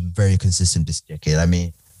consistent. Been very consistent this decade. I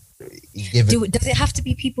mean, does it have to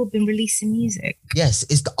be people who've been releasing music? Yes,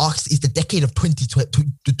 it's the decade of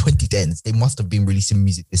 2010s. They must have been releasing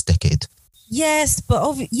music this decade. Yes,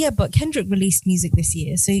 but Kendrick released music this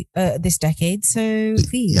year, so this decade. So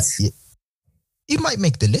please, yeah. He might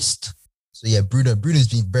make the list. So yeah, Bruno's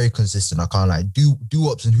been very consistent. I can't lie.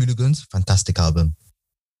 Do-Wops and Hooligans, fantastic album.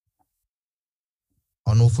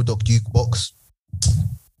 Unorthodox Jukebox.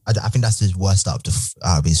 I think that's his worst out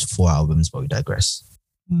of his 4 albums, but we digress.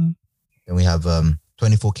 Then we have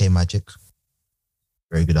 24K Magic.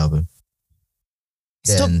 Very good album.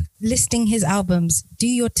 Stop listing his albums.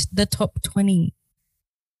 Do the top 20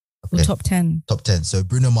 or top 10. Top 10. So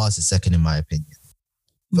Bruno Mars is second in my opinion.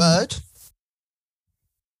 Third.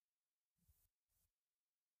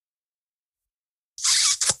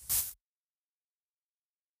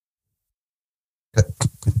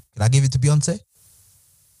 Can I give it to Beyonce?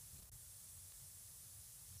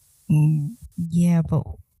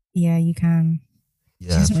 Yeah, you can. Yeah.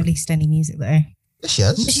 She hasn't released any music though. Yes, she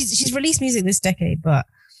has. She's released music this decade, but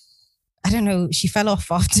I don't know. She fell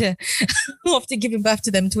off after giving birth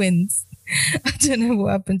to them twins. I don't know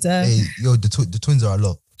what happened to her. Hey, the twins are a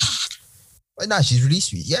lot. But nah, she's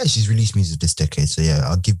released music this decade. So yeah,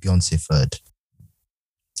 I'll give Beyonce third.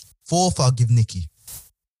 Fourth, I'll give Nicki.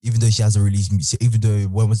 Even though she hasn't released music. Even though,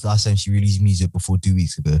 when was the last time she released music before 2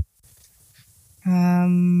 weeks ago?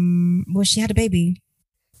 Well, she had a baby.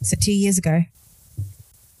 So 2 years ago.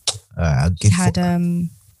 I'll give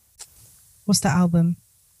what's that album?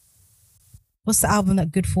 What's the album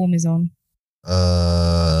that Good Form is on?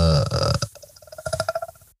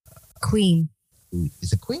 Queen.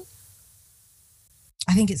 Is it Queen?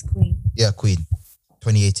 I think it's Queen. Yeah, Queen.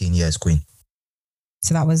 2018. Yeah, it's Queen.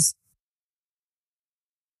 So that was.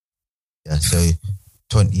 Yeah. So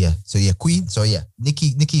 20. Yeah. So yeah, Queen. So yeah,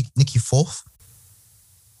 Nicki fourth.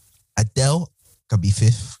 Adele can be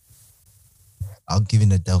fifth. I'll give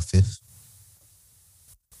in Adele fifth.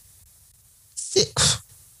 Sixth.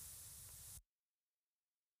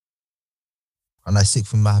 And I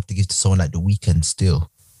sixth we might have to give to someone like The Weeknd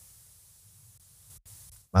still.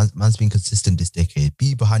 Man's been consistent this decade.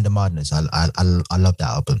 Be Behind the Madness. I love that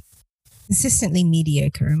album. Consistently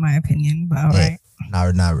mediocre in my opinion, but all right.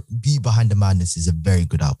 Now, Be Behind the Madness is a very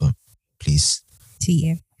good album. Please. To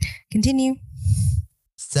you. Continue.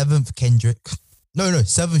 Seventh, Kendrick. No.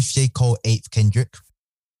 Seventh, J. Cole. Eighth, Kendrick.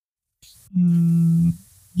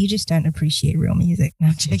 You just don't appreciate real music. No,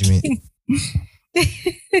 I'm What do you joking.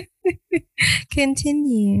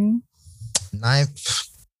 Continue. Ninth.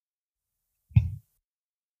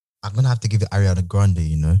 I'm gonna have to give it Ariana Grande,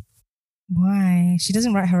 you know. Why? She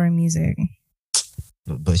doesn't write her own music.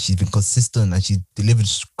 But she's been consistent and she's delivered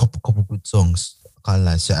a couple good songs. I can't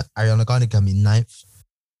lie. So Ariana Grande can be ninth.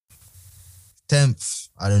 10th.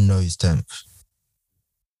 I don't know who's 10th.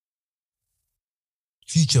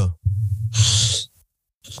 Future.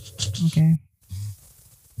 Okay.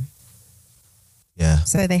 Yeah.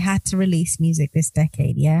 So they had to release music this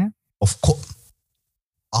decade, yeah? Of course.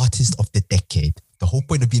 Artist of the decade. The whole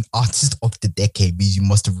point of being artist of the decade means you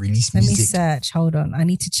must have released Let me music. search. Hold on. I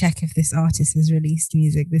need to check if this artist has released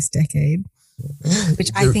music this decade,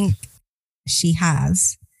 which I think she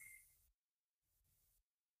has.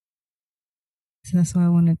 So that's why I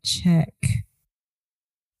want to check.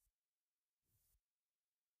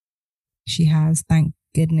 She has, thank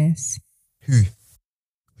goodness. Who?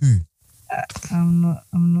 I'm not.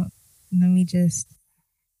 Let me just.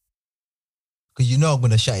 Because you know I'm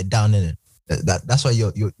gonna shut it down, innit? That's why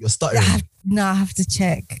you're stuttering. I have to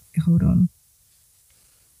check. Hold on.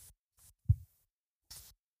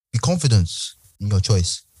 Be confident in your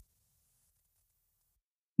choice.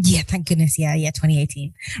 Yeah, thank goodness. Yeah,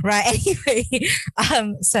 2018. Right. Anyway,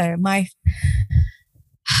 so my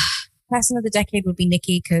person of the decade would be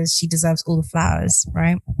Nicki because she deserves all the flowers,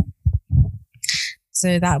 right?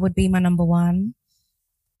 So that would be my number one.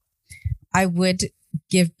 I would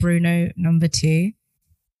give Bruno number two.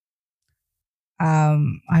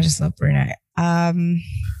 I just love Bruno. 3,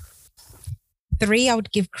 I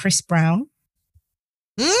would give Chris Brown.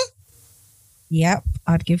 Yep,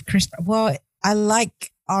 I'd give Chris. Well, I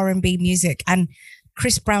like R&B music, and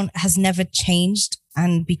Chris Brown has never changed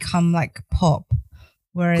and become like pop.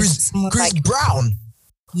 Whereas Chris Brown.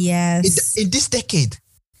 Yes, In this decade.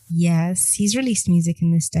 Yes, he's released music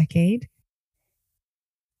in this decade.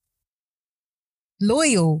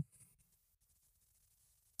 Loyal.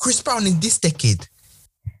 Chris Brown in this decade.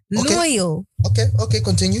 Okay. Loyal. Okay,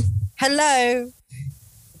 continue. Hello.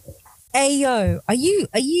 Ayo. Are you?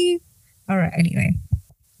 All right, anyway.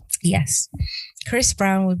 Yes. Chris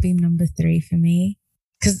Brown would be number 3 for me.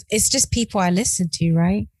 Because it's just people I listen to,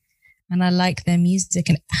 right? And I like their music.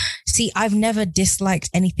 And see, I've never disliked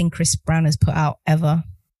anything Chris Brown has put out ever.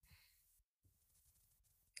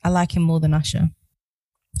 I like him more than Usher.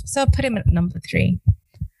 So I'll put him at number 3.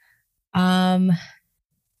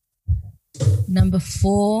 Number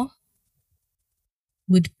 4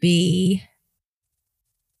 would be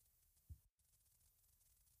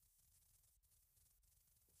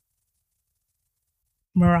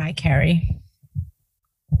Mariah Carey.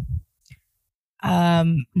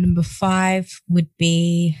 Number 5 would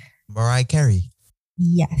be Mariah Carey.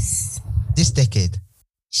 Yes. This decade.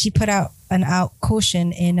 She put out an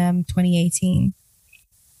Caution in 2018.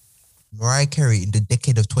 Mariah Carey in the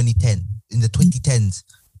decade of 2010, in the 2010s,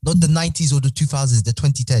 not the 90s or the 2000s, the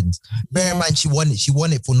 2010s. Bear in mind, she won it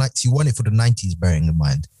for the 90s. Bearing in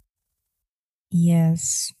mind.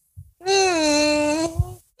 Yes.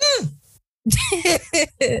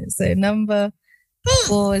 So number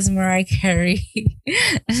 4 is Mariah Carey.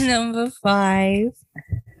 Number 5,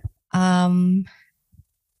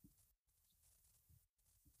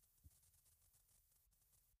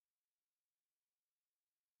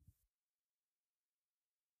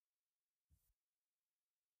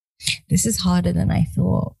 this is harder than I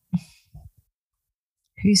thought.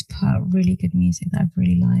 Who's put out really good music that I've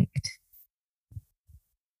really liked?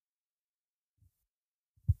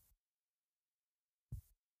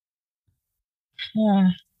 Yeah.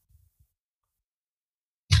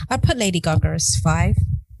 I'd put Lady Gaga as 5.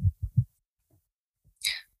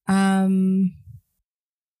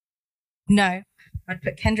 No, I'd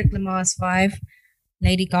put Kendrick Lamar as 5,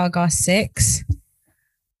 Lady Gaga 6,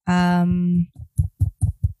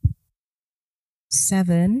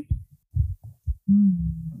 7.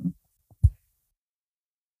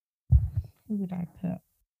 Who would I put?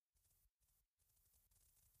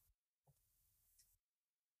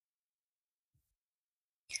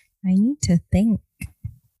 I need to think.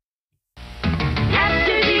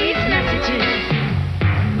 After these messages,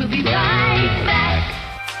 we'll be right back.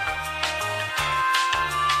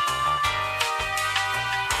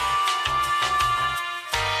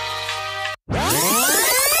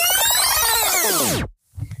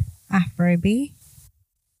 Afrobeat.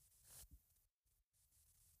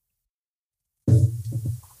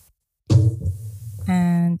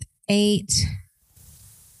 And 8.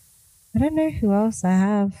 I don't know who else I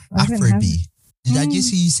have. Afrobeat. Did I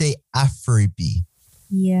just hear you say Afrobeat?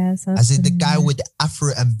 Yes. As in the guy with the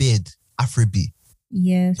afro and beard. Afrobeat.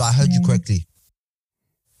 Yes. So I heard you correctly.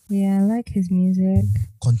 Yeah, I like his music.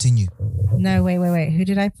 Continue. No, wait. Who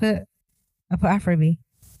did I put? I put Afrobeat.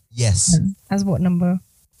 Yes. As what number?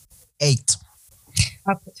 8.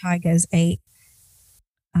 I put Tiger as 8.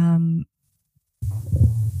 And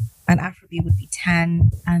Afrobeat would be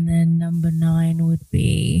 10. And then number 9 would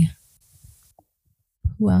be...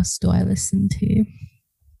 Who else do I listen to?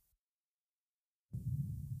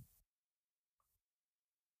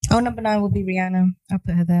 Oh, number 9 would be Rihanna. I'll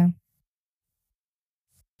put her there.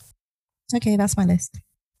 Okay, that's my list.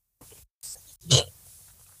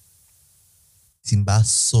 Simba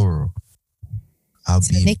Sorrow. I'll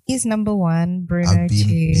So be Nicki's number 1, Bruno I'll be 2,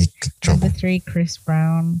 in big trouble. number 3, Chris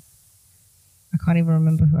Brown. I can't even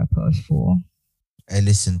remember who I put as 4. Hey,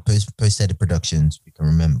 listen, post edit productions. We can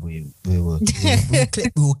remember. We will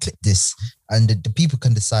clip this, and the people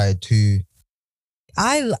can decide who.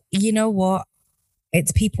 You know what?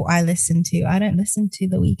 It's people I listen to. I don't listen to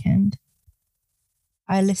The Weeknd.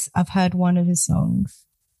 I've heard one of his songs.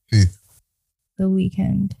 Who? The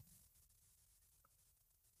Weeknd.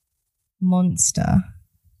 Monster.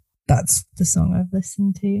 That's the song I've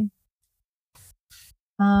listened to.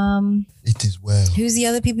 It is well. Who's the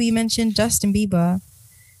other people you mentioned? Justin Bieber.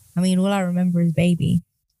 I mean, all I remember is Baby.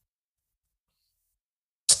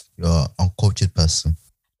 You're an uncultured person.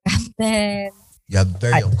 And then You're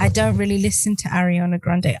very I uncultured. don't really listen to Ariana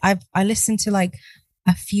Grande. I listen to like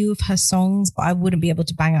a few of her songs, but I wouldn't be able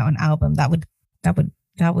to bang out an album. That would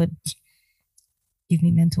give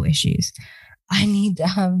me mental issues. I need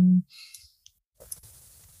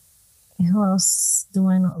who else do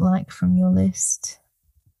I not like from your list?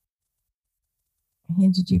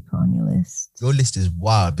 Who did you put on your list? Your list is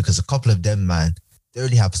wild because a couple of them, man, they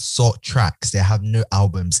only have short tracks. They have no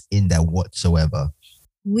albums in there whatsoever.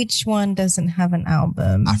 Which one doesn't have an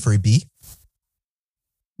album? Afrobeat.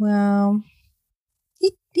 Well,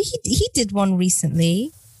 he did one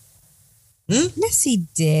recently. Yes, he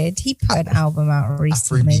did. He put an album out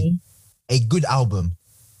recently. A good album.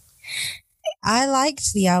 I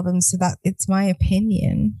liked the album, so that it's my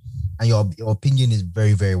opinion. And your opinion is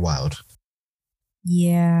very, very wild.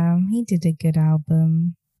 Yeah, he did a good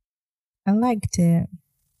album. I liked it.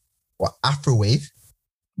 What, Afrowave?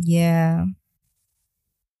 Yeah.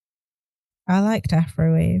 I liked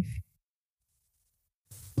Afrowave.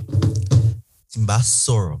 Simba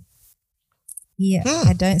Sorrow. Yeah,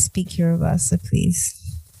 I don't speak Yoruba, so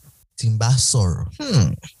please. Simba Sorrow.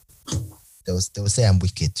 They will say I'm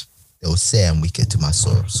wicked. They will say I'm wicked to my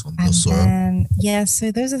sorrows. From your sorrow. Then, yeah,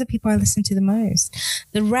 so those are the people I listen to the most.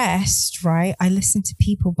 The rest, right? I listen to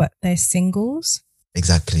people, but they're singles.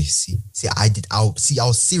 Exactly. See, I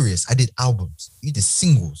was serious. I did albums. You did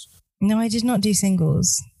singles. No, I did not do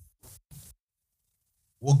singles.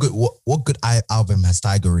 What good album has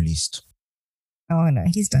Tiger released? Oh no,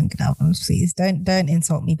 he's done good albums. Please don't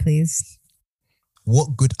insult me, please.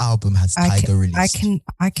 What good album has Tiger released?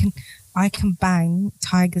 I can bang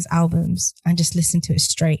Tiger's albums and just listen to it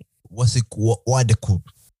straight. What's it? What are they called?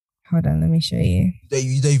 Hold on, let me show you.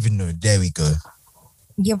 You don't even know. There we go.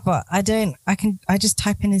 Yeah, but I don't. I just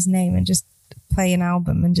type in his name and just play an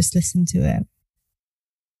album and just listen to it.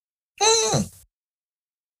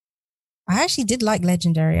 I actually did like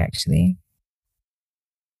Legendary, actually.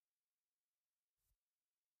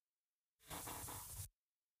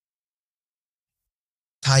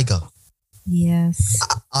 Tiger. Yes.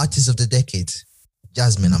 Artist of the decade.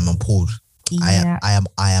 Jasmine, I'm appalled. Yeah. I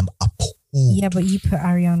am appalled. Yeah, but you put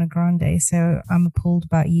Ariana Grande, so I'm appalled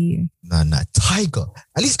about you. No, Tiger.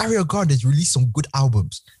 At least Ariana Grande's released some good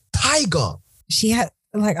albums. Tiger. She had,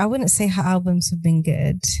 like, I wouldn't say her albums have been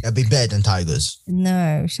good. They'll be better than Tiger's.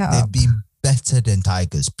 No, shut They've up. been better than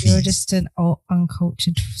Tiger's, please. You're just an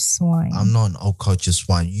uncultured swine. I'm not an old culture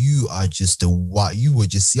swine. You are just you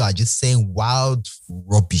are just saying wild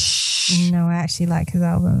rubbish. No, I actually like his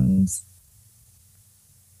albums.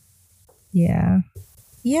 Yeah.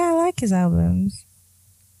 Yeah, I like his albums.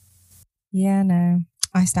 Yeah, no.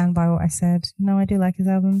 I stand by what I said. No, I do like his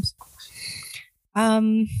albums.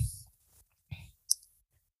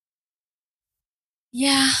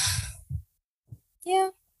 Yeah. Yeah.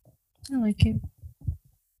 I like it.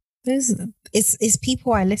 It's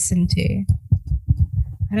people I listen to.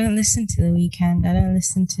 I don't listen to The Weeknd. I don't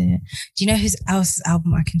listen to... Do you know whose else's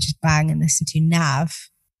album I can just bang and listen to? Nav.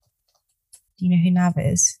 Do you know who Nav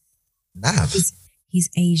is? Nav? He's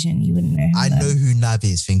Asian. You wouldn't know him. I know who Nav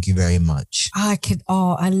is. Thank you very much.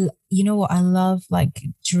 You know what? I love like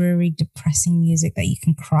dreary, depressing music that you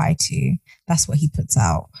can cry to. That's what he puts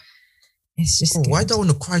out. It's just good. Why do I want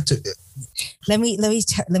to cry to? Let me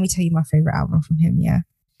tell you my favorite album from him. Yeah.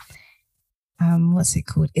 What's it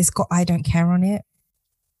called? It's got I Don't Care on it.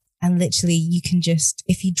 And literally, you can just,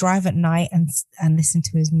 if you drive at night and listen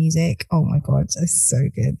to his music, oh my God, it's so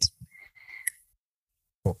good.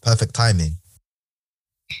 What, Perfect Timing?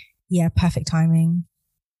 Yeah, Perfect Timing.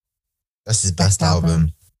 That's his best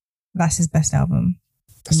album. That's his best album.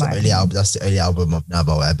 That's the only album. That's the only album of Nav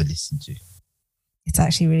I'll ever listen to. It's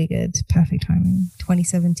actually really good. Perfect Timing.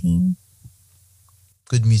 2017.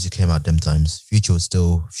 Good music came out them times. Future was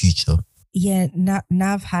still Future. Yeah,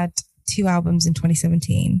 Nav had 2 albums in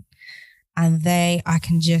 2017, and I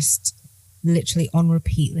can just literally on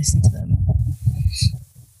repeat listen to them.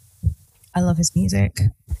 I love his music.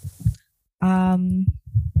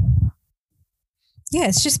 Yeah,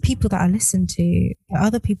 it's just people that I listen to. The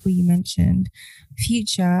other people you mentioned,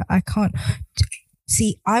 Future, I can't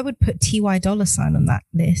see. I would put T.Y. Dolla $ign on that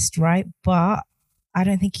list, right? But I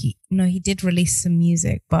don't think he did release some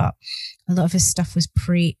music, but a lot of his stuff was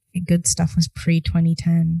good stuff was pre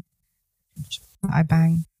 2010. I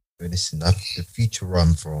bang. Listen, the Future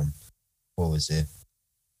run from, what was it?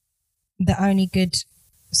 The only good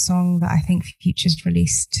song that I think Future's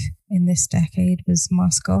released in this decade was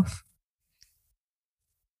Mask Off.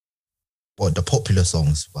 What, the popular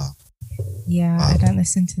songs? Wow. Yeah, I don't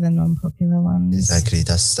listen to the non-popular ones. Exactly.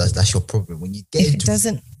 That's your problem. When you get if it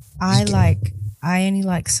doesn't, I only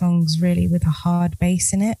like songs really with a hard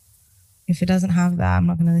bass in it. If it doesn't have that, I'm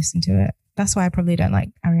not going to listen to it. That's why I probably don't like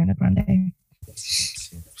Ariana Grande.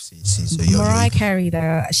 So Mariah Carey,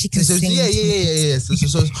 though, she can sing. Yeah. So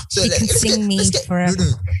she can sing me forever.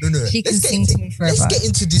 No. She can sing to me forever. Let's get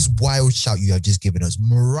into this wild shout you have just given us.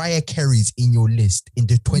 Mariah Carey's in your list in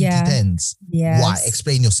the 2010s. Yeah. Why?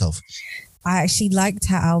 Explain yourself. I actually liked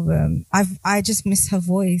her album. I just miss her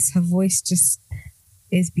voice. Her voice just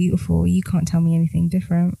is beautiful. You can't tell me anything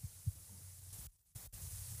different.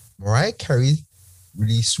 Mariah Carey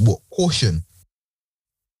released what? Caution.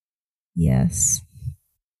 Yes.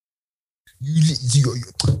 You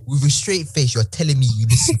with a straight face, you're telling me you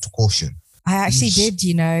listened to Caution. I actually did,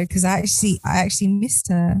 because I actually missed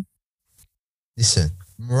her. Listen,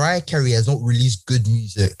 Mariah Carey has not released good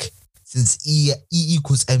music since E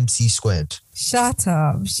equals MC squared. Shut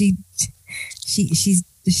up. She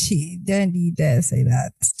don't you dare say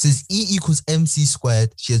that. Since E equals MC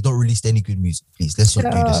squared, she has not released any good music. Please, let's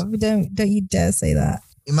not do this. Don't you dare say that.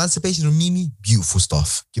 Emancipation of Mimi, beautiful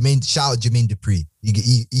stuff. Shout out Jermaine Dupri. He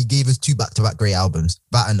gave us 2 back-to-back great albums.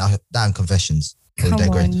 That and Confessions. Come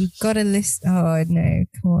on, you gotta listen. Oh no,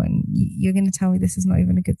 come on. You're gonna tell me this is not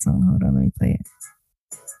even a good song. Hold on, let me play it.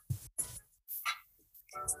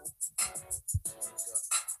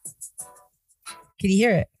 Can you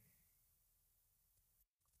hear it?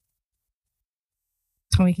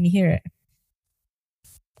 Tommy, can you hear it?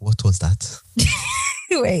 What was that?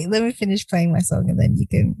 Wait, let me finish playing my song and then you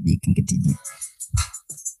can continue.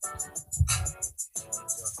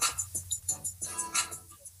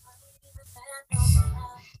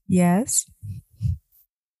 Yes.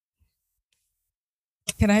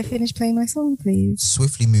 Can I finish playing my song, please?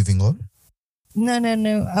 Swiftly moving on.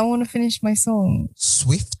 No. I want to finish my song.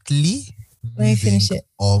 Swiftly Let me finish it.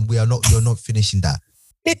 You're not finishing that.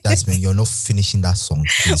 Jasmine, you're not finishing that song,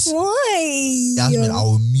 please. Why? Jasmine, I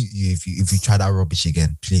will mute you if you try that rubbish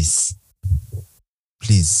again. Please.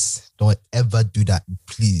 Please. Don't ever do that.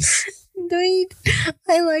 Please.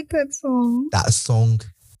 I like that song. That song,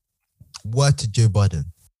 word to Joe Budden.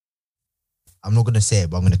 I'm not gonna say it,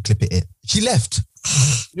 but I'm gonna clip it in. She left.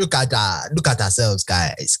 Look at that. Look at ourselves,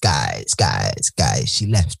 guys. She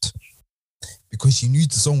left. Because she knew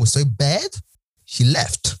the song was so bad, she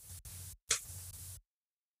left.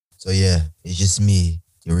 So yeah, it's just me,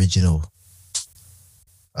 the original.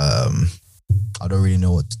 I don't really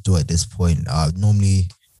know what to do at this point. Normally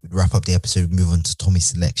we'd wrap up the episode, move on to Tommy's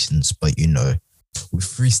selections, but we're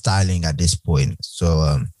freestyling at this point.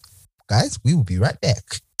 So guys, we will be right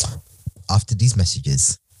back after these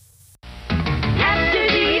messages. After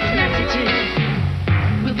these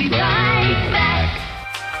messages, we'll be right back.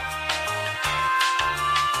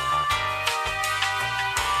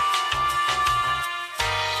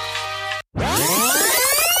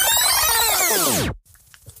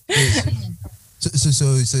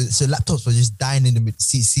 So laptops were just dying in the mid.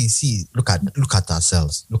 See. Look at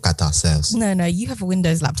ourselves. No, you have a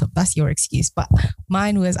Windows laptop. That's your excuse. But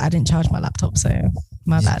mine was I didn't charge my laptop, so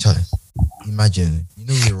my bad. Imagine,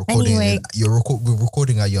 we're recording. Anyway, we're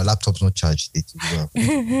recording at your laptop's not charged. It as well.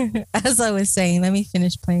 As I was saying, let me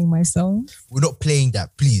finish playing my song. We're not playing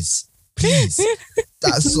that, please.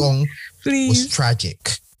 That song was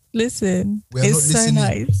tragic. Listen, it's so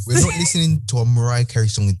nice. We're not listening to a Mariah Carey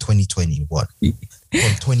song in 2021 from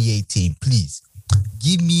 2018. Please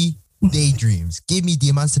give me Daydreams. Give me The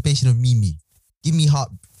Emancipation of Mimi. Give me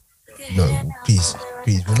No, please,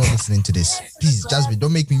 we're not listening to this. Please, Jasmine,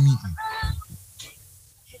 don't make me mute you.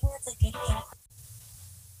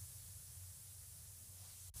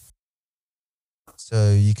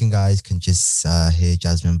 So you guys can just hear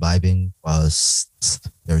Jasmine vibing whilst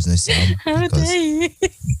there is no sound. How dare you?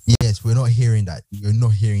 Yes, we're not hearing that. You're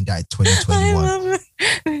not hearing that in 2021.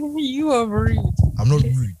 You are rude. I'm not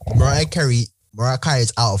rude. Mariah Carey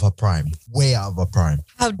is out of her prime. Way out of her prime.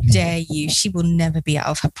 How dare you? She will never be out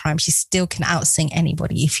of her prime. She still can outsing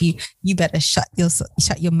anybody. If you better shut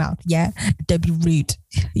your mouth. Yeah, don't be rude.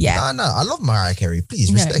 Yeah. No, I love Mariah Carey.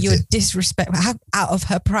 Please respect you're it. disrespectful. How out of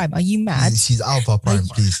her prime? Are you mad? She's out of her prime.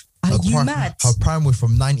 Please. Are you mad? Her prime was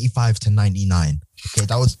from 95 to 99. Okay,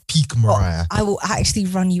 that was peak Mariah. I will actually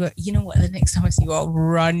run you. You know what? The next time I see you, I'll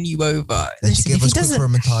run you over. Then she gave us quick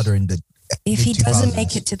remontada in the. If he doesn't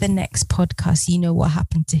make it to the next podcast, you know what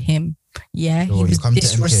happened to him. Yeah, So he was you come to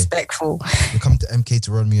disrespectful. You come to MK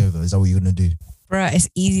to run me over. Is that what you're gonna do? Bruh, it's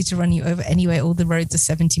easy to run you over anyway. All the roads are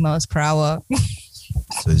 70 miles per hour.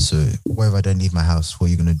 So what if I don't leave my house? What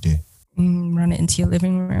are you gonna do? Run it into your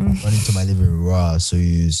living room. Run into my living room. Wow. So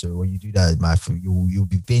when you do that, you'll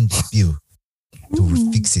be paying the bill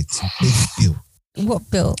to fix it. You pay the bill. What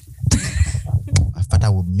bill? My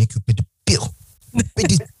father will make you pay the bill. Pay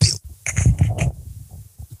this bill.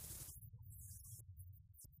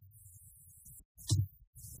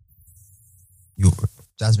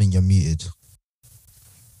 Jasmine, you're muted.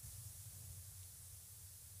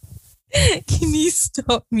 Can you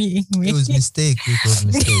stop muting me? It was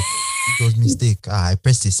mistake. I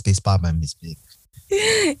pressed the space bar by mistake.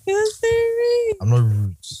 You're so rude. I'm not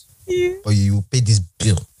rude. Yeah. But you pay this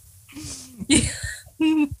bill.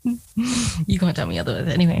 You can't tell me otherwise.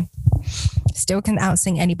 Anyway, still can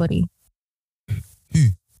outsing anybody.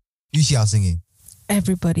 Who's she out singing?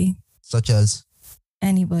 Everybody. Such as?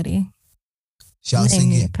 Anybody. She out Name singing?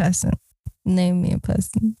 me a person. Name me a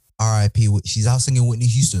person. R.I.P. She's out singing Whitney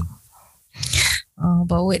Houston. Oh,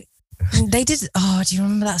 but they did. Oh, do you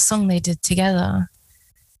remember that song they did together?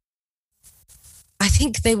 I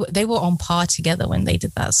think they were on par together when they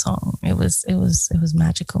did that song. It was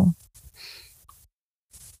magical.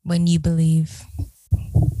 When you believe.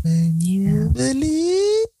 When you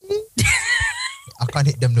believe. I can't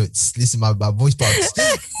hit them notes. Listen, my voice box.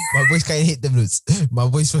 My voice can't hit them notes. My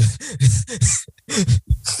voice. I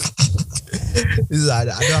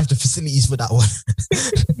don't have the facilities for that one.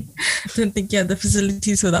 I don't think you have the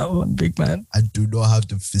facilities for that one, big man. I do not have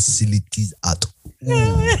the facilities at all.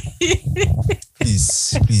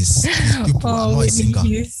 Please, people. I'm not a singer.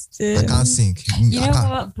 I can't sing. You know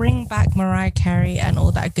what? Bring back Mariah Carey and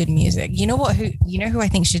all that good music. You know what? Who I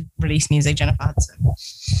think should release music? Jennifer Hudson.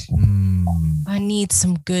 I need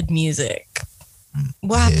some good music.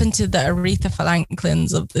 What happened to the Aretha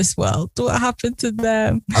Franklins of this world? What happened to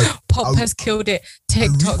them? Pop has killed it.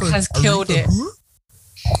 TikTok has killed it. Who?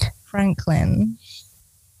 Franklin.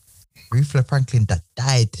 Aretha Franklin that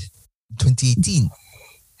died in 2018.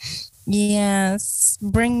 Yes.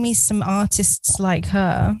 Bring me some artists like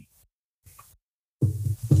her.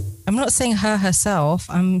 I'm not saying her herself.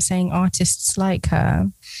 I'm saying artists like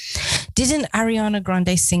her. Didn't Ariana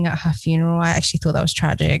Grande sing at her funeral? I actually thought that was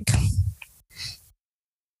tragic.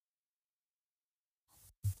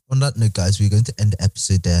 On that note, guys, we're going to end the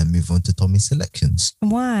episode there and move on to Tommy's selections.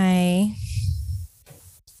 Why?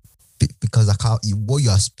 Because I can't. What you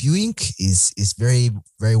are spewing is very,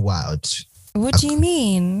 very wild. What do you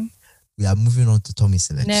mean? We are moving on to Tommy's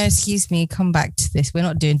selections. No, excuse me. Come back to this. We're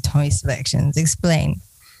not doing Tommy selections. Explain.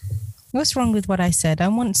 What's wrong with what I said? I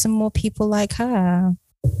want some more people like her.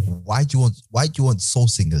 Why do you want soul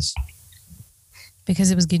singers?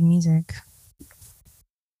 Because it was good music.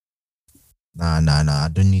 Nah. I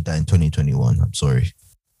don't need that in 2021. I'm sorry.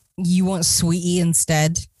 You want Sweetie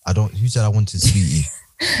instead? I don't. Who said I wanted Sweetie?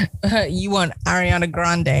 You want Ariana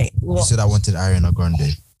Grande? Who said I wanted Ariana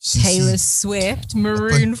Grande? Taylor Swift,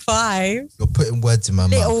 Maroon 5. You're putting words in my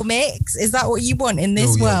mouth. Little Mix. Is that what you want in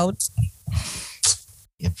this world?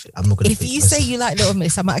 Yeah, I'm not gonna. If you say you like Little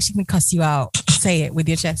Mix, I'm actually gonna cuss you out. Say it with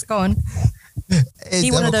your chest. Go on. Hey,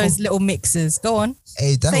 Be one of those little mixers. Go on.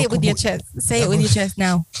 Hey, say it with your chest. Say it with your chest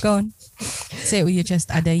now. Go on. Say it with your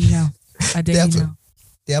chest. I dare you now. I dare you now.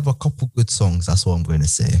 They have a couple good songs. That's what I'm going to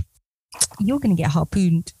say. You're going to get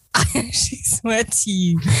harpooned. I actually swear to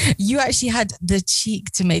you. You actually had the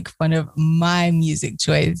cheek to make fun of my music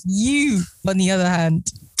choice. You, on the other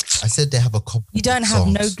hand. I said they have a couple. You don't have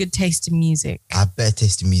no good taste in music. I have better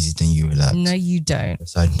taste in music than you, relax. No, you don't.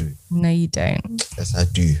 Yes, I do. No, you don't. Yes, I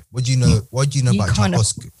do. What do you know? What do you know about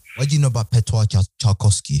Tchaikovsky? What do you know about Petr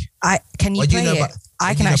Tchaikovsky? Can you play it?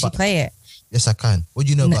 I can actually play it. Yes, I can. What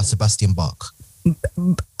do you know about Sebastian Bach?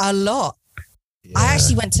 A lot. Yeah. I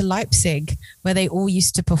actually went to Leipzig where they all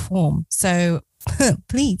used to perform. So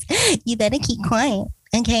please, you better keep quiet,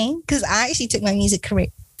 okay? Because I actually took my music career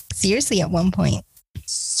seriously at one point.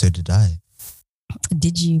 So did I.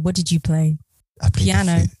 Did you? What did you play? I played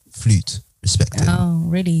Piano. the flute. Respect it. Oh,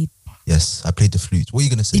 really? Yes, I played the flute. What are you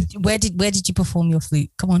gonna say? Where did you perform your flute?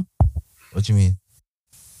 Come on. What do you mean?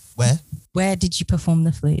 Where did you perform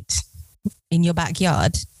the flute? In your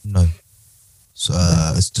backyard? No. So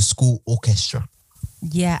it's the school orchestra.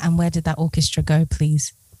 Yeah, and where did that orchestra go,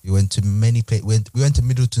 please? We went to many places. We went to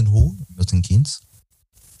Middleton Hall, Milton Keynes.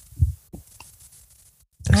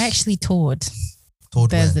 I actually toured.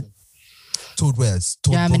 Toured where? There's Toured where?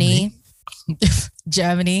 Toured Germany.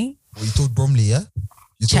 Germany. Well, you toured Bromley, yeah?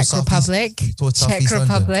 You toured Czech Republic. You toured Czech Southeast London.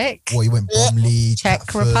 Republic. What, you went Bromley, Czech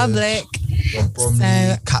Catford, Republic. you went Bromley,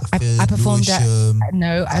 So, Catford, I performed at- Lewisham,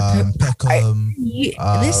 No, Peckham.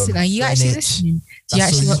 listen, are you actually Greenwich. listening? Do you That's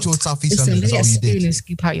actually so you toured Southeast listen, London. let That's me all you get a spoon did. and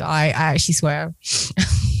scoop out your eye. I actually swear.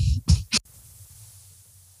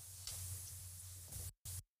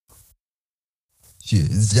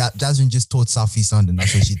 Jasmine just toured Southeast London.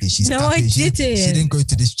 That's what she did. She's No, capping. I She didn't. didn't go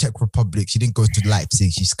to this Czech Republic. She didn't go to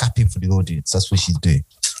Leipzig. She's capping for the audience. That's what she's doing.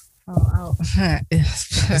 Oh,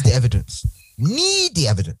 Where's the evidence? Need the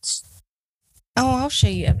evidence. I'll show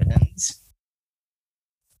you evidence.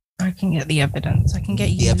 I can get the evidence. I can get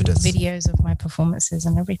The you evidence. videos of my performances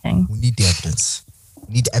and everything. We need the evidence.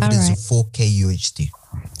 We need the evidence All right. of 4K UHD.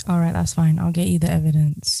 All right, that's fine. I'll get you the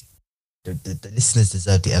evidence. The listeners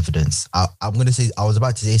deserve the evidence. I'm going to say, I was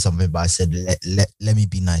about to say something, but I said, let me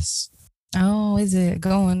be nice. Oh, is it?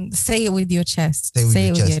 Go on. Say it with your chest. Say it with Say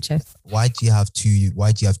your it with chest. your chest. Why do you have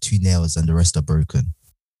two nails and the rest are broken?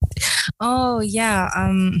 Oh yeah.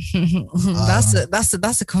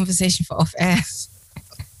 That's a conversation for off air.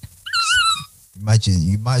 Imagine,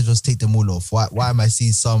 you might as well take them all off. Why am I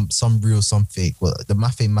seeing some real, some fake? Well, the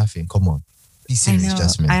math ain't mathing. Come on. Be I serious, know.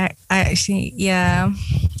 Jasmine. I actually, yeah.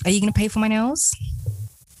 Are you gonna pay for my nails?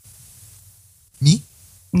 Me?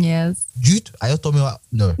 Yes. Jude? Are you talking about?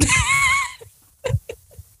 No.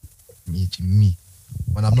 me.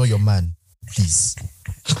 When I'm not your man, please.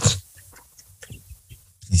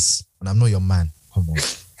 Please. When I'm not your man, come on.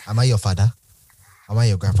 Am I your father? Am I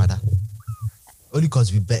your grandfather? Only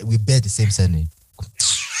because we bear the same surname.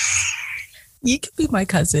 You could be my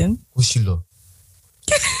cousin. Oshilo.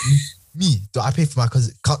 Me? Do I pay for my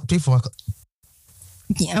cousin? Can't pay for my cousin.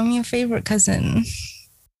 Yeah, I'm your favorite cousin.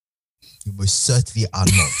 You most certainly are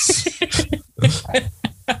not.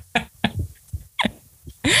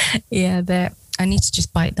 Yeah, I need to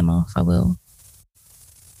just bite them off. I will.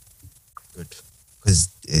 Good. Because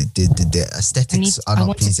the aesthetics are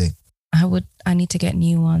not pleasing. I need to get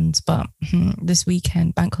new ones, but this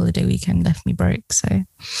weekend, bank holiday weekend, left me broke. So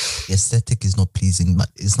The aesthetic is not pleasing. But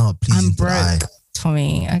it's not pleasing I'm to the eye. broke for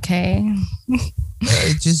me. Okay.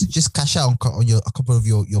 Just cash out on a couple of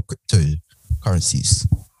your cryptocurrencies.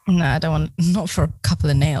 No, I don't want, not for a couple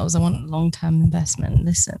of nails. I want long-term investment.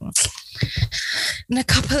 Listen, in a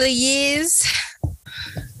couple of years,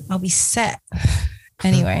 I'll be set.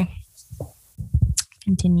 Anyway,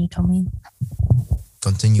 continue, Tommy.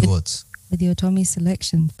 Continue what? With your Tommy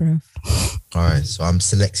selections, bro. All right, so I'm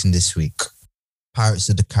selecting this week Pirates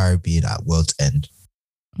of the Caribbean at World's End.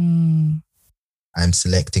 I'm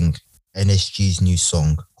selecting NSG's new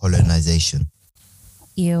song, Colonization.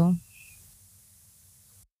 Ew.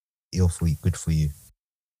 Ill for you, good for you.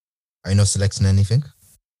 Are you not selecting anything?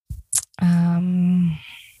 I'm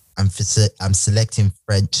selecting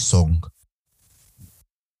French song.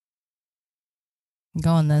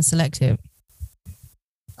 Go on then, select it.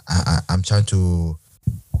 I'm trying to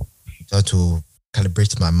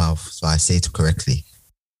calibrate my mouth so I say it correctly.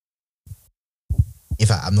 In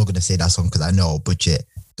fact, I'm not going to say that song because I know I'll butcher it.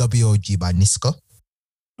 WOG by Niska.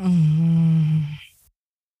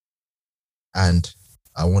 And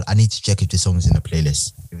I need to check if the song is in the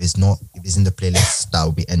playlist. If it's in the playlist, that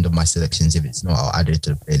will be end of my selections. If it's not, I'll add it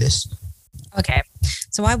to the playlist. Okay.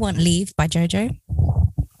 So I want Leave by Jojo.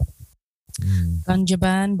 Ganja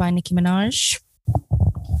Burn by Nicki Minaj.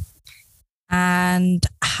 And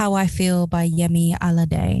How I Feel by Yemi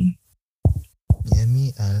Alade.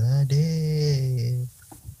 Yemi Alade.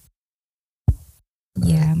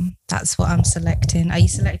 Yeah, that's what I'm selecting. Are you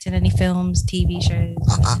selecting any films, TV shows?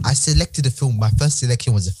 I selected a film. My first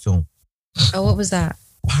selection was a film. Oh, what was that?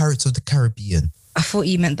 Pirates of the Caribbean. I thought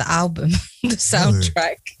you meant the album, the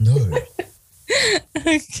soundtrack. No.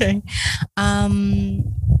 Okay. And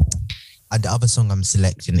the other song I'm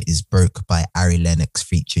selecting is Broke by Ari Lennox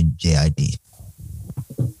featuring JID.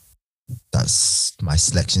 That's my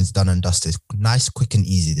selections done and dusted. Nice, quick and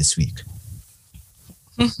easy this week.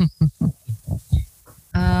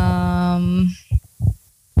 I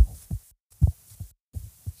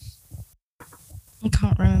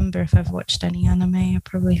can't remember if I've watched any anime. I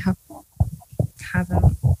probably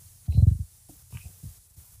haven't.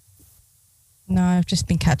 No, I've just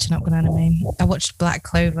been catching up with anime. I watched Black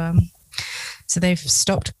Clover. So they've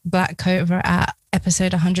stopped Black Clover at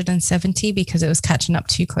episode 170 because it was catching up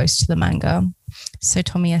too close to the manga. So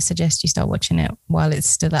Tommy, I suggest you start watching it while it's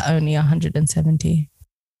still at only 170.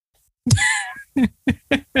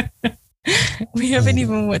 We haven't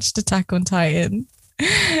even watched Attack on Titan.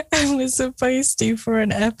 And we're supposed to for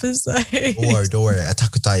an episode. Don't worry.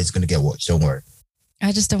 Attack on Titan is going to get watched. Don't worry.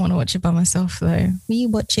 I just don't want to watch it by myself though. Will you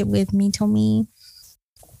watch it with me, Tommy?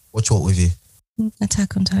 Watch what with you?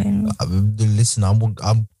 Attack on Titan. Listen, I'm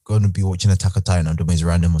going to be watching Attack on Titan at the most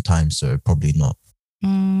random time, so probably not.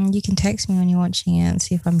 You can text me when you're watching it and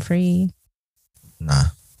see if I'm free. Nah.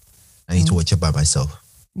 I need to watch it by myself.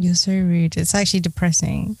 You're so rude. It's actually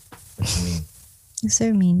depressing. What do you mean? You're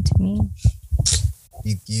so mean to me.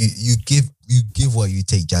 You give what you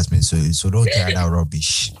take, Jasmine. So don't carry that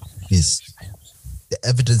rubbish. Please. The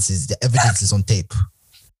evidence is on tape.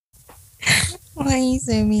 Why are you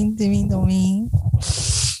so mean to me, Tommy?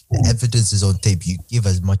 The evidence is on tape. You give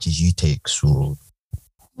as much as you take. So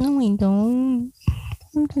no, I don't.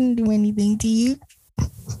 I didn't do anything to you.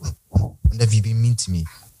 when have you been mean to me?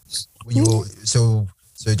 When you were, so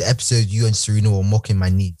the episode you and Serena were mocking my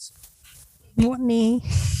needs. What knee?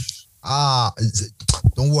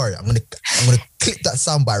 Don't worry. I'm gonna clip that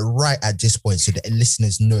soundbite right at this point so the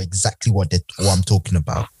listeners know exactly what I'm talking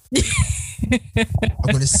about.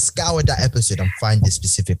 I'm gonna scour that episode and find the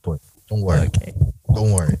specific point. Don't worry. Okay.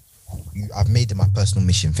 Don't worry. I've made it my personal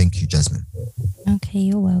mission. Thank you, Jasmine. Okay,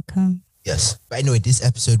 you're welcome. Yes. But anyway, this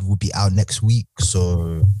episode will be out next week,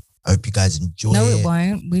 so I hope you guys enjoy it. No, it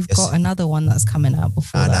won't. We've got another one that's coming out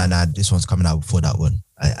before that. Nah. This one's coming out before that one.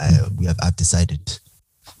 I've decided.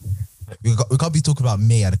 We can't be talking about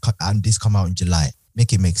May and this come out in July.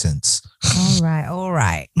 Make it make sense. All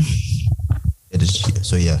right.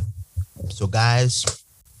 So yeah. So guys,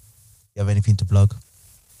 you have anything to plug?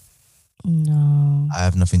 No. I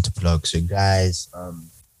have nothing to plug. So guys,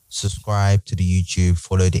 subscribe to the YouTube,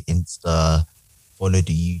 follow the Insta, follow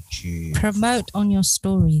the YouTube. Promote on your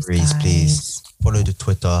stories, guys. Please. Follow the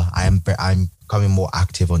Twitter. I'm becoming more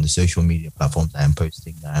active on the social media platforms. I am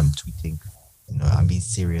posting, I am tweeting. You know, I'm being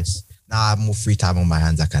serious. Now I have more free time on my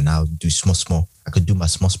hands. I can now do small. I could do my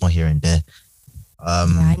small here and there.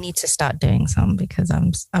 I need to start doing some because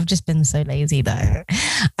I've just been so lazy though.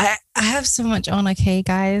 I have so much on. Okay,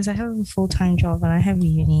 guys, I have a full-time job and I have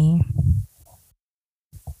uni.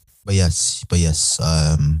 But yes.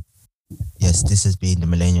 Yes, this has been the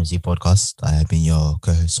Millennial Z podcast. I have been your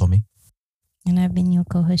co-host Somi, and I've been your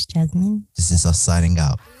co-host Jasmine. This is us signing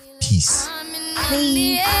out. Peace.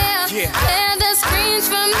 Yeah. Hear the screams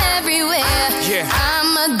from everywhere. Yeah.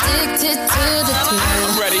 I'm addicted to the thrill.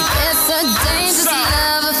 I'm ready. It's a dangerous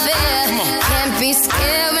love affair. Can't be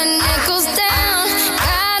scared when it goes down.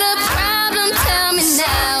 Got a problem? Tell me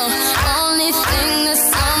now. Only thing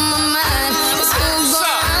that's on my mind is who's gonna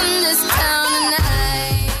run this town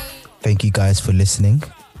tonight. Thank you guys for listening.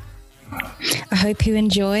 I hope you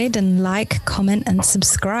enjoyed and like, comment, and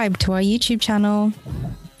subscribe to our YouTube channel.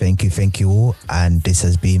 Thank you all. And this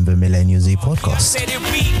has been the Millennial Z podcast.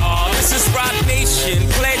 This is Rock Nation.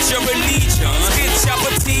 Pledge your allegiance. Get your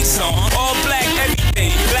boutiques on. All black everything.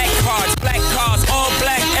 Black cars, all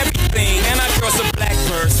black everything. And I cross a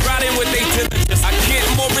blackbirds. Riding with they diligence. I get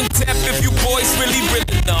more in depth if you boys really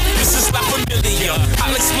enough. This is not familiar.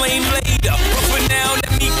 I'll explain later. But for now,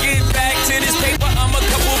 let me get back to this paper. I'm a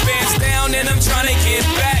couple bands down and I'm trying to get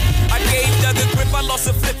back. I gave Doug a grip. I lost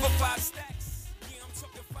a flip for 5.